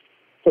that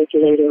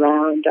circulate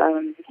around,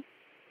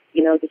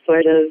 the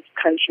sort of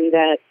country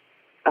that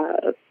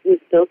was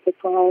built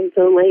upon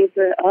the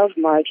labor of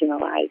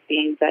marginalized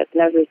beings that's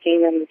never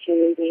seen them as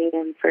human beings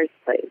in the first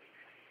place.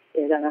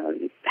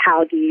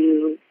 How do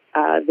you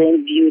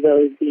then view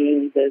those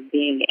beings as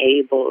being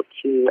able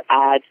to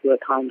add to a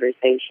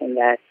conversation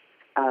that,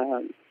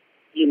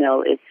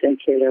 is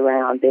centered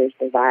around their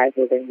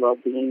survival, their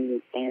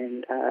well-being,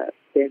 and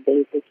their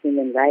basic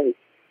human rights?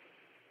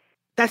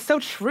 That's so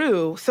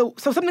true. So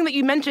something that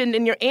you mentioned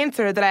in your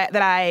answer that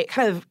I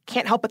kind of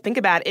can't help but think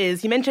about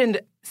is you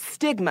mentioned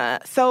stigma.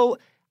 So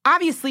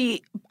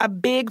obviously a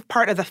big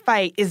part of the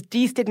fight is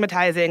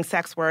destigmatizing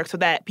sex work so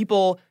that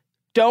people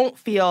don't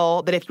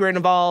feel that if you're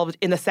involved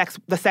in the sex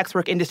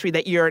work industry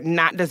that you're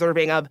not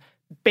deserving of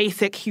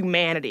basic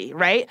humanity,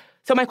 right?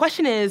 So my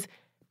question is,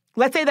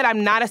 let's say that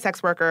I'm not a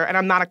sex worker and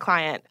I'm not a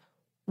client.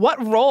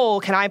 What role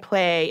can I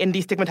play in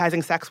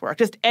destigmatizing sex work?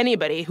 Just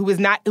anybody who is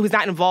not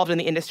involved in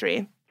the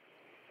industry.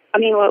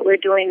 What we're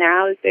doing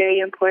now is very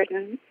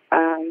important.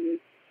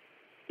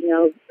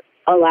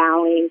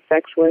 Allowing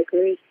sex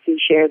workers to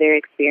share their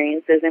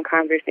experiences and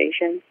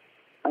conversations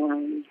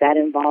that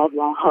involve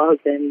laws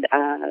and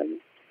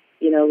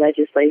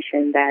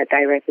legislation that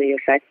directly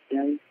affects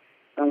them,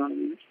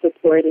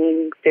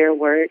 supporting their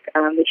work,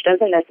 which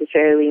doesn't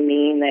necessarily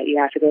mean that you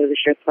have to go to the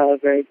strip club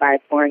or buy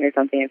porn or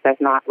something if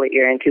that's not what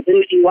you're into. But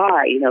if you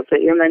are,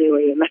 put your money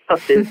where your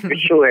mouth is for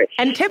sure.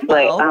 And tip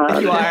well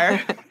if you are.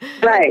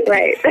 Right.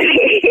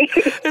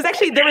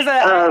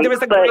 There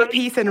was a great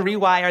piece in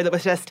Rewire that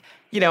was just,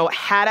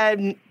 how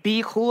to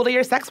be cool to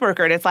your sex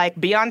worker. And it's like,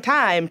 be on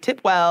time,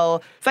 tip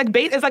well. It's like,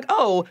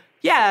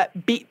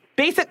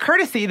 basic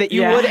courtesy that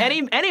you would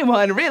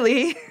anyone,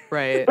 really.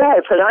 Right.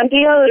 Right, put on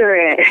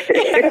deodorant.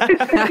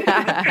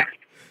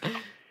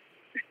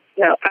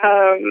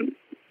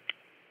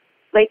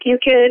 You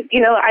could,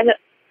 I know,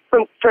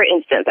 for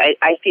instance,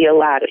 I see a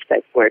lot of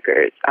sex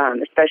workers,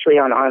 especially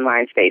on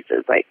online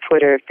spaces like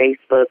Twitter,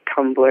 Facebook,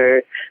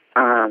 Tumblr,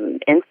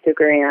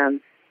 Instagram,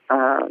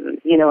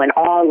 in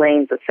all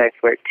lanes of sex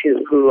work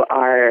too, who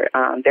are,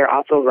 they're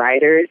also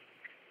writers.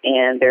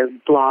 And they're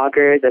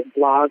bloggers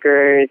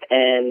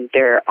and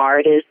they're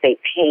artists. They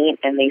paint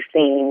and they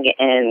sing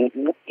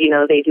and,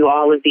 they do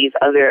all of these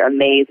other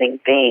amazing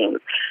things.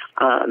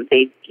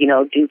 They,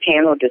 do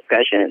panel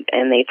discussions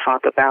and they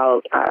talk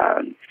about,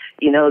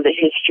 the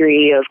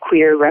history of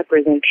queer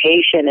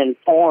representation in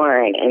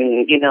porn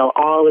and,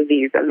 all of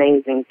these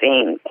amazing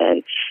things.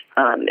 And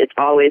it's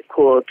always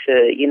cool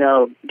to,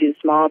 do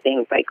small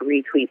things like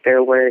retweet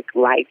their work,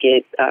 like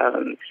it,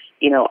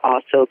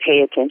 also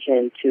pay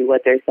attention to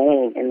what they're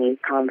saying in these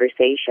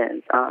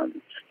conversations.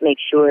 Make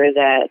sure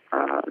that,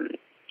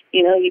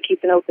 you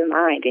keep an open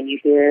mind and you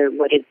hear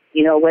what it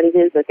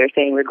is that they're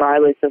saying,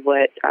 regardless of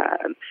what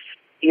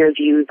your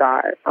views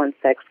are on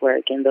sex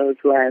work and those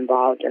who are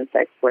involved in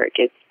sex work.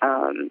 It's,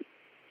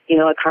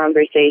 a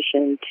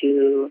conversation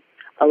to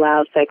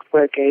allow sex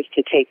workers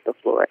to take the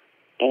floor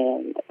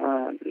and,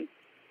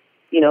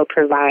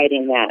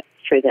 providing that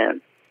for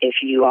them if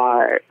you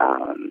are,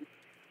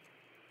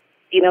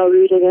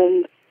 rooted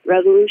in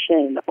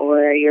revolution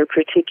or you're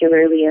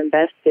particularly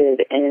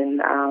invested in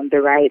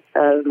the rights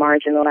of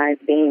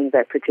marginalized beings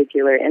at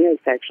particular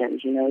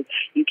intersections.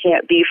 You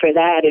can't be for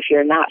that if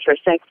you're not for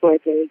sex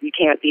workers. You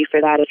can't be for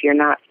that if you're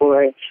not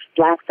for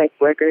Black sex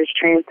workers,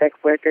 trans sex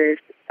workers,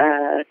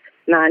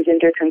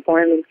 non-gender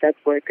conforming sex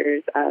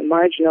workers,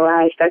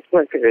 marginalized sex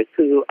workers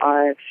who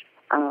are,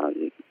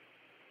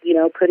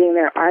 putting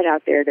their art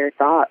out there, their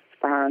thoughts,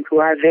 who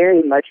are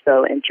very much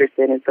so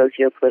interested in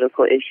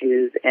socio-political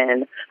issues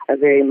and are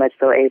very much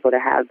so able to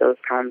have those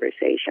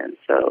conversations.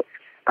 So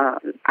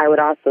I would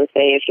also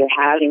say if you're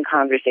having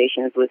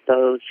conversations with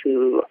those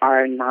who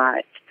are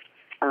not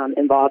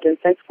involved in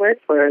sex work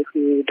or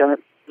who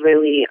don't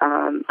really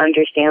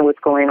understand what's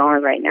going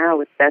on right now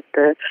with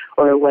SESTA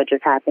or what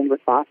just happened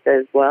with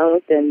FOSTA as well,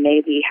 then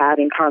maybe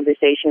having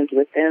conversations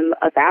with them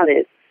about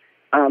it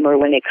or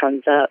when it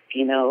comes up,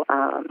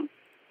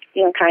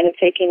 kind of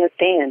taking a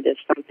stand if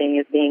something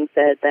is being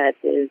said that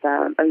is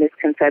a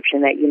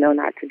misconception that you know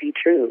not to be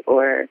true,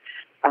 or,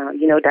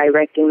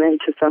 directing them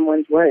to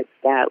someone's work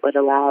that would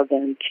allow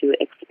them to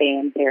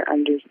expand their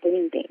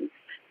understanding.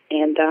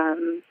 And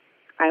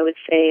I would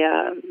say,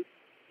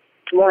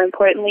 more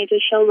importantly, to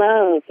show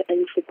love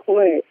and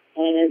support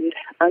and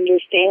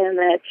understand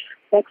that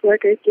sex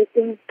workers get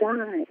things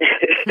done.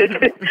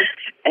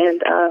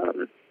 And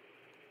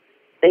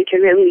they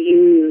could really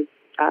use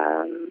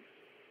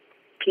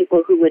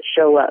people who would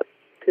show up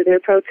to their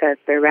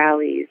protests, their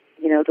rallies,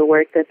 the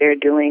work that they're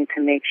doing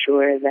to make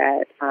sure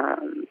that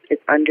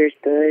it's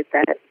understood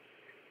that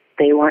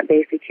they want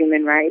basic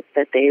human rights,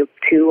 that they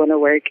too want to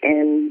work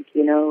in,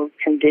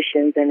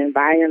 conditions and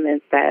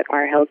environments that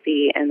are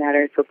healthy and that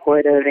are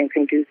supportive and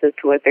conducive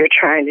to what they're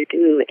trying to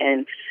do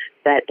and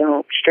that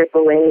don't strip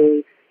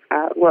away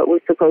what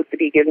was supposed to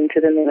be given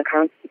to them in the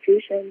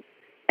Constitution.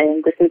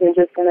 And this isn't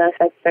just going to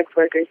affect sex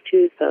workers,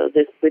 too. So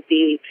this would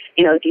be,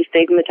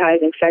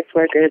 destigmatizing sex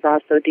workers,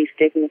 also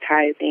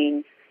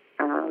destigmatizing,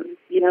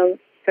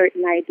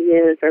 certain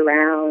ideas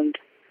around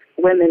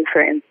women,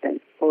 for instance,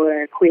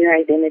 or queer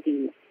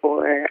identity,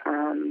 or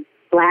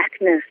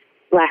Blackness,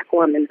 Black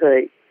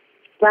womanhood,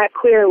 Black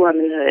queer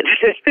womanhood,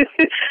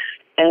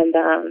 and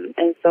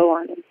so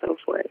on and so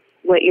forth.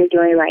 What you're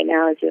doing right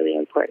now is really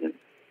important,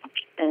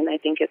 and I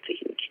think it's a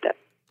huge step.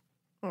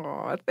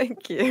 Oh,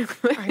 thank you.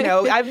 I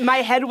know. My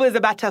head was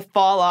about to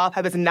fall off.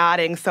 I was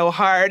nodding so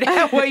hard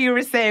at what you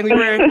were saying.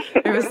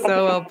 It was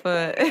so well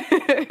put.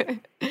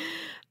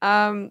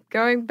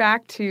 Going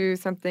back to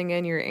something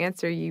in your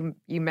answer, you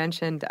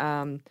mentioned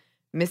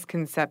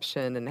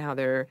misconception and how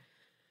there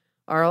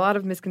are a lot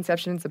of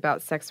misconceptions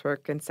about sex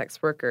work and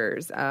sex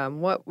workers.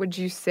 What would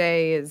you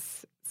say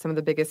is some of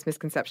the biggest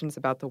misconceptions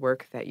about the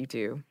work that you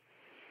do?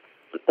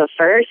 The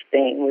first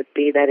thing would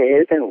be that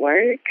it isn't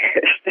work.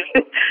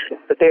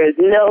 But there is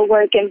no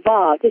work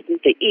involved. This is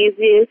the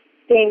easiest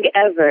thing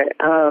ever.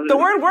 The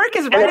word work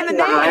is right in the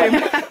name.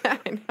 I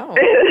know.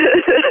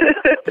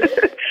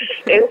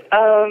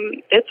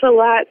 It's a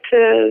lot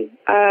to,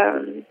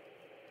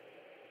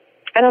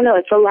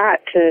 it's a lot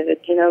to,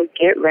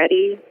 get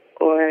ready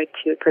or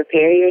to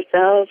prepare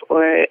yourself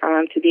or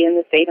to be in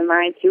the state of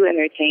mind to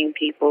entertain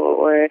people,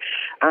 or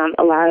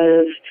a lot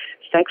of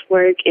sex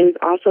work is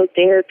also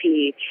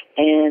therapy.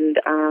 And,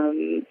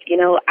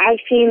 I've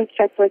seen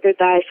sex workers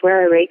that I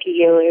swear are Reiki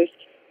healers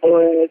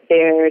or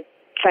they're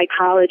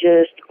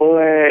psychologists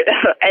or,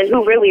 and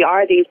who really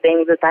are these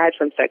things aside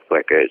from sex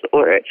workers,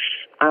 or,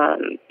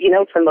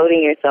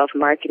 promoting yourself,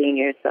 marketing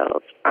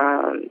yourself,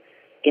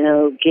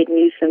 getting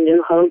you some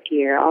new hoe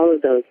gear, all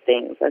of those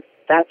things.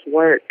 That's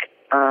work.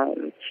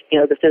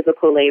 The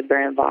physical labor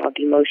involved,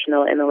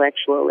 emotional,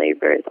 intellectual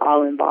labor is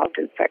all involved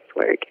in sex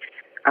work.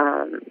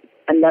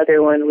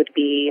 Another one would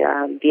be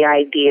the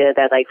idea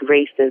that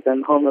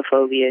racism,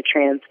 homophobia,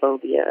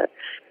 transphobia,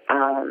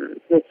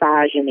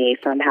 misogyny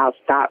somehow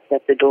stops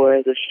at the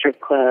doors of strip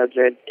clubs,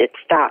 or it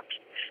stops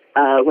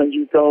when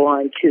you go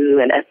onto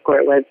an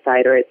escort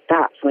website, or it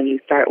stops when you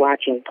start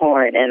watching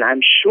porn. And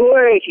I'm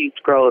sure if you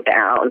scroll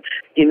down,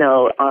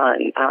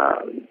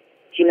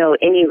 on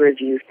any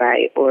review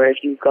site, or if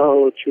you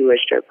go to a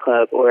strip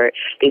club, or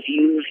if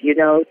you've,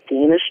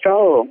 seen a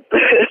stroll,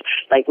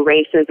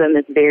 racism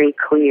is very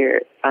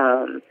clear.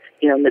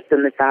 The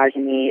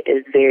misogyny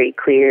is very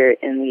clear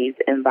in these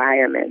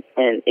environments,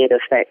 and it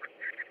affects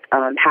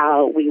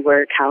how we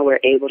work, how we're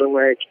able to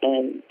work,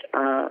 and,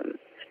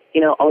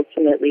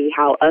 ultimately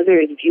how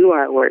others view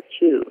our work,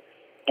 too,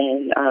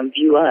 and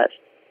view us.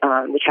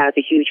 Which has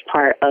a huge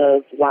part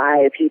of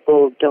why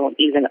people don't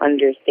even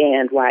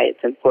understand why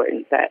it's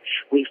important that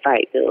we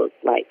fight bills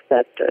like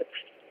SESTA.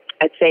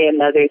 I'd say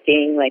another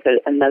thing, like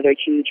another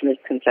huge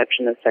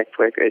misconception of sex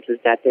workers is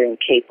that they're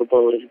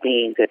incapable of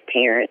being good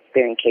parents.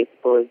 They're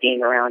incapable of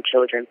being around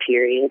children,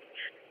 period.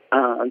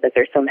 That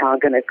they're somehow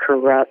going to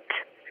corrupt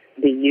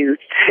the youth,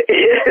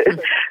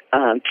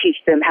 teach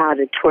them how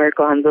to twerk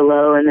on the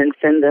low and then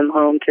send them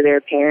home to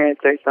their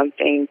parents or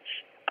something.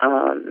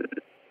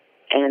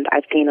 And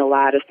I've seen a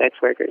lot of sex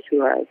workers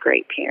who are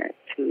great parents,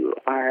 who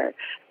are,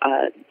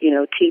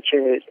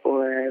 teachers,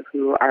 or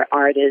who are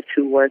artists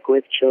who work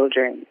with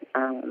children,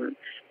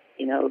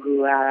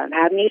 who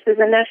have nieces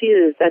and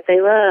nephews that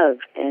they love.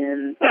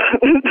 And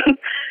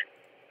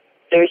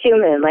they're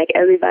human like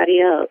everybody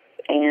else.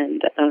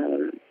 And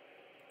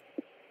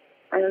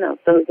I don't know,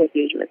 those are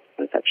huge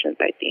misconceptions,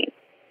 I think.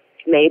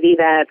 Maybe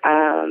that,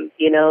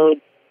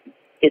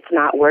 it's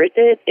not worth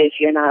it if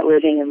you're not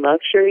living in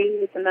luxury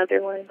is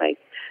another one. Like,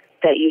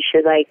 that you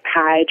should,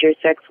 hide your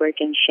sex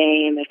work in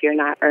shame if you're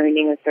not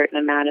earning a certain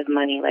amount of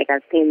money. Like,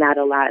 I've seen that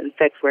a lot in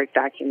sex work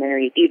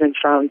documentaries, even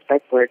from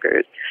sex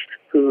workers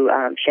who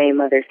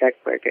shame other sex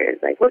workers.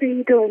 Like, what are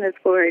you doing this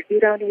for if you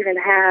don't even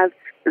have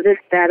this,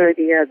 that, or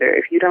the other,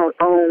 if you don't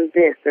own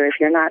this, or if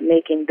you're not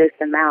making this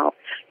amount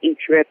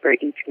each rip or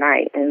each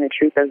night? And the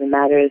truth of the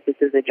matter is, this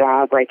is a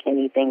job like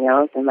anything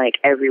else, and like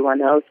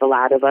everyone else, a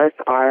lot of us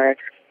are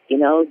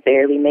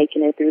barely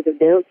making it through the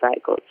build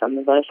cycle. Some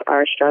of us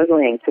are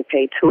struggling to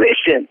pay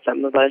tuition.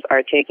 Some of us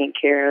are taking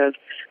care of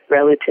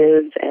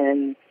relatives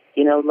and,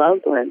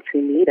 loved ones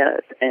who need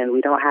us. And we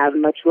don't have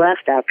much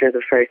left after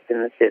the 1st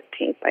and the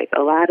 15th, like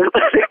a lot of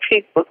other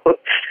people.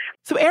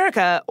 So,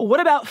 Erica, what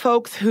about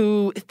folks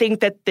who think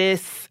that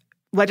this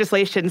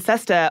legislation,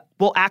 SESTA,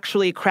 will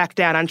actually crack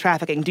down on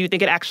trafficking? Do you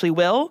think it actually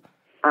will?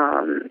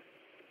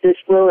 This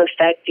will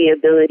affect the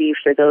ability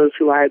for those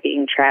who are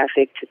being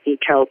trafficked to seek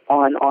help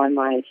on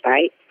online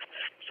sites.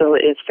 So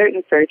if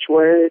certain search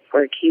words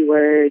or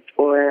keywords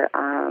or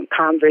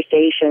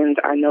conversations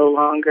are no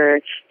longer,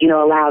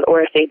 allowed,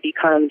 or if they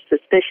become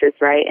suspicious,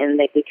 right, and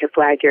they could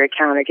flag your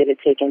account or get it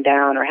taken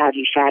down or have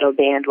you shadow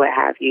banned, what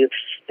have you,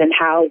 then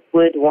how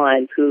would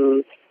one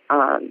who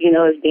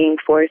is being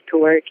forced to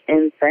work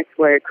in sex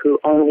work, who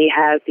only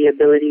has the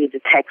ability to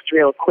text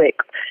real quick,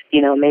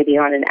 maybe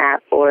on an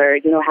app, or,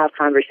 have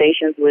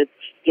conversations with,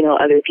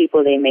 other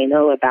people they may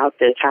know about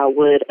this, how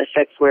would a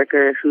sex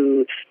worker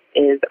who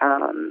is,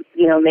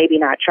 maybe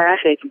not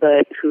trafficked,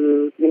 but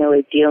who,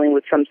 is dealing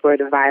with some sort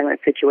of violent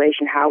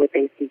situation, how would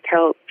they seek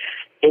help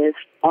if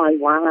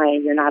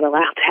online you're not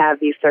allowed to have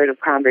these sort of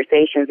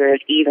conversations, or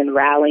if even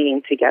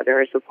rallying together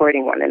or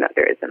supporting one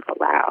another isn't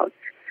allowed?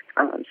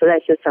 So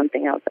that's just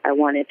something else I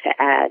wanted to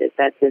add, is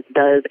that this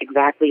does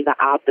exactly the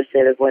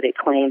opposite of what it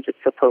claims it's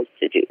supposed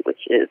to do,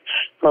 which is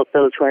help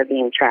those who are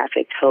being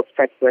trafficked, help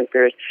sex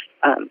workers,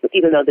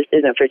 even though this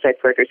isn't for sex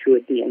workers who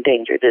would be in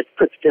danger. This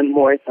puts them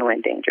more so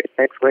in danger,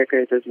 sex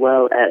workers as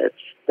well as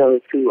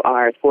those who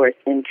are forced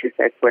into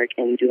sex work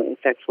and doing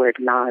sex work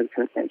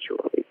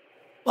non-consensually.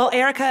 Well,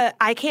 Erica,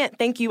 I can't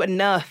thank you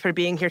enough for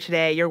being here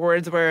today. Your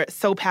words were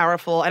so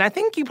powerful. And I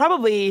think you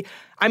probably,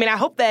 I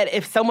hope that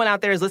if someone out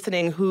there is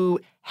listening who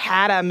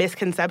had a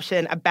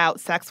misconception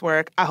about sex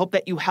work, I hope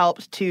that you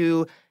helped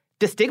to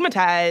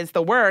destigmatize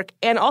the work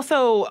and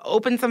also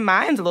open some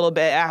minds a little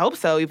bit. I hope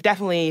so. You've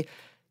definitely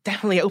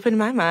opened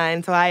my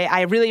mind. So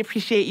I really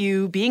appreciate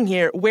you being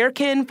here. Where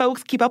can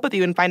folks keep up with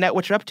you and find out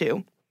what you're up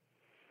to?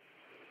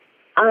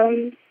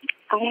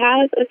 I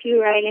have a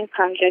few writing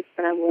projects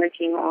that I'm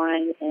working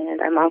on, and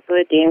I'm also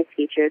a dance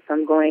teacher, so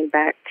I'm going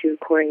back to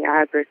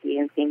choreography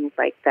and things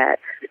like that,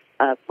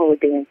 pole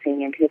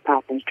dancing and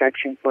hip-hop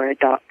instruction for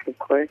adults, of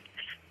course.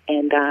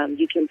 And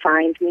you can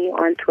find me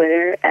on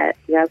Twitter at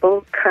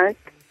Rebel Cunt.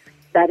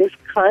 That is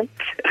cunt.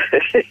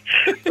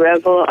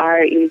 Rebel,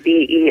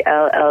 REBELLECUNT.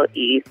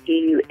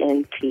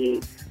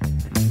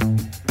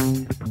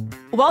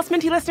 Well,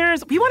 Sminty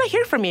listeners, we want to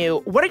hear from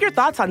you. What are your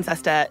thoughts on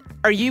SESTA?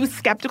 Are you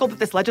skeptical that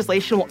this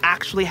legislation will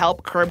actually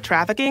help curb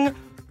trafficking?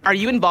 Are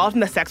you involved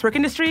in the sex work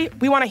industry?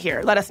 We want to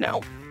hear. Let us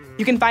know.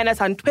 You can find us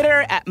on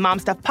Twitter at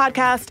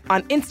MomStuffPodcast,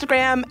 on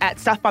Instagram at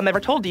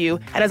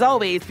StuffMomNeverToldYou, and as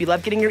always, we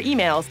love getting your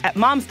emails at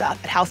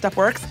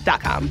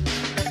momstuff@howstuffworks.com.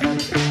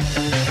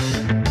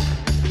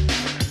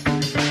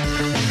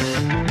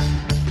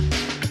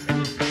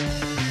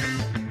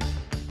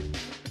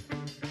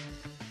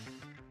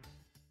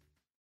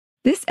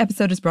 This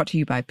episode is brought to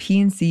you by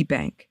PNC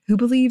Bank, who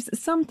believes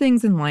some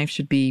things in life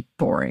should be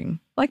boring,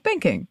 like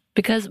banking.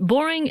 Because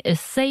boring is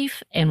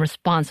safe and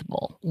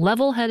responsible,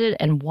 level-headed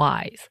and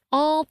wise.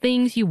 All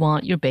things you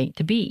want your bank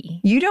to be.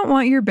 You don't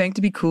want your bank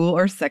to be cool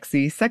or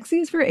sexy.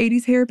 Sexy is for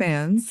 80s hair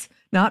bands,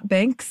 not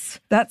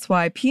banks. That's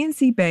why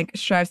PNC Bank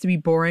strives to be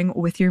boring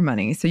with your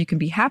money so you can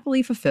be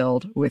happily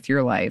fulfilled with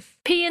your life.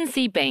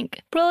 PNC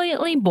Bank,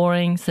 brilliantly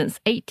boring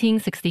since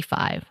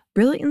 1865.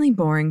 Brilliantly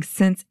Boring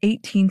Since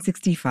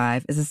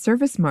 1865 is a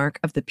service mark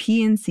of the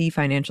PNC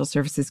Financial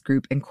Services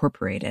Group,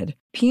 Incorporated.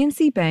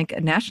 PNC Bank,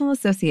 a National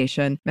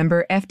Association,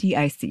 member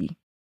FDIC.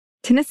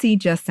 Tennessee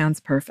just sounds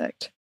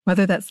perfect.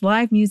 Whether that's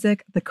live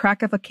music, the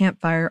crack of a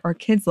campfire, or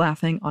kids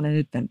laughing on an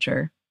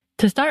adventure.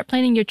 To start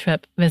planning your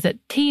trip, visit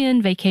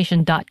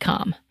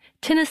tnvacation.com.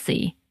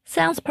 Tennessee.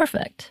 Sounds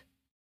perfect.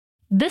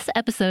 This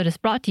episode is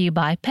brought to you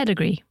by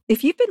Pedigree.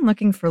 If you've been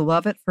looking for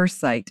love at first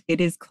sight,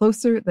 it is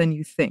closer than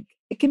you think.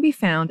 It can be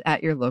found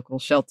at your local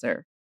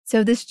shelter.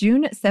 So this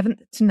June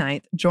 7th to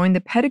 9th, join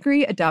the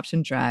Pedigree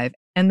Adoption Drive,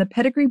 and the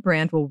Pedigree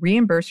brand will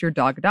reimburse your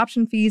dog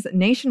adoption fees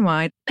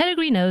nationwide.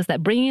 Pedigree knows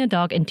that bringing a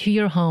dog into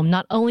your home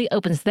not only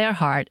opens their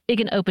heart, it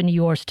can open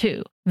yours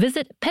too.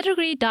 Visit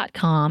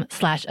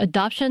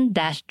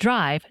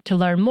pedigree.com/adoption-drive to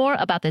learn more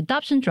about the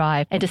adoption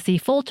drive and to see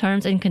full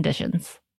terms and conditions.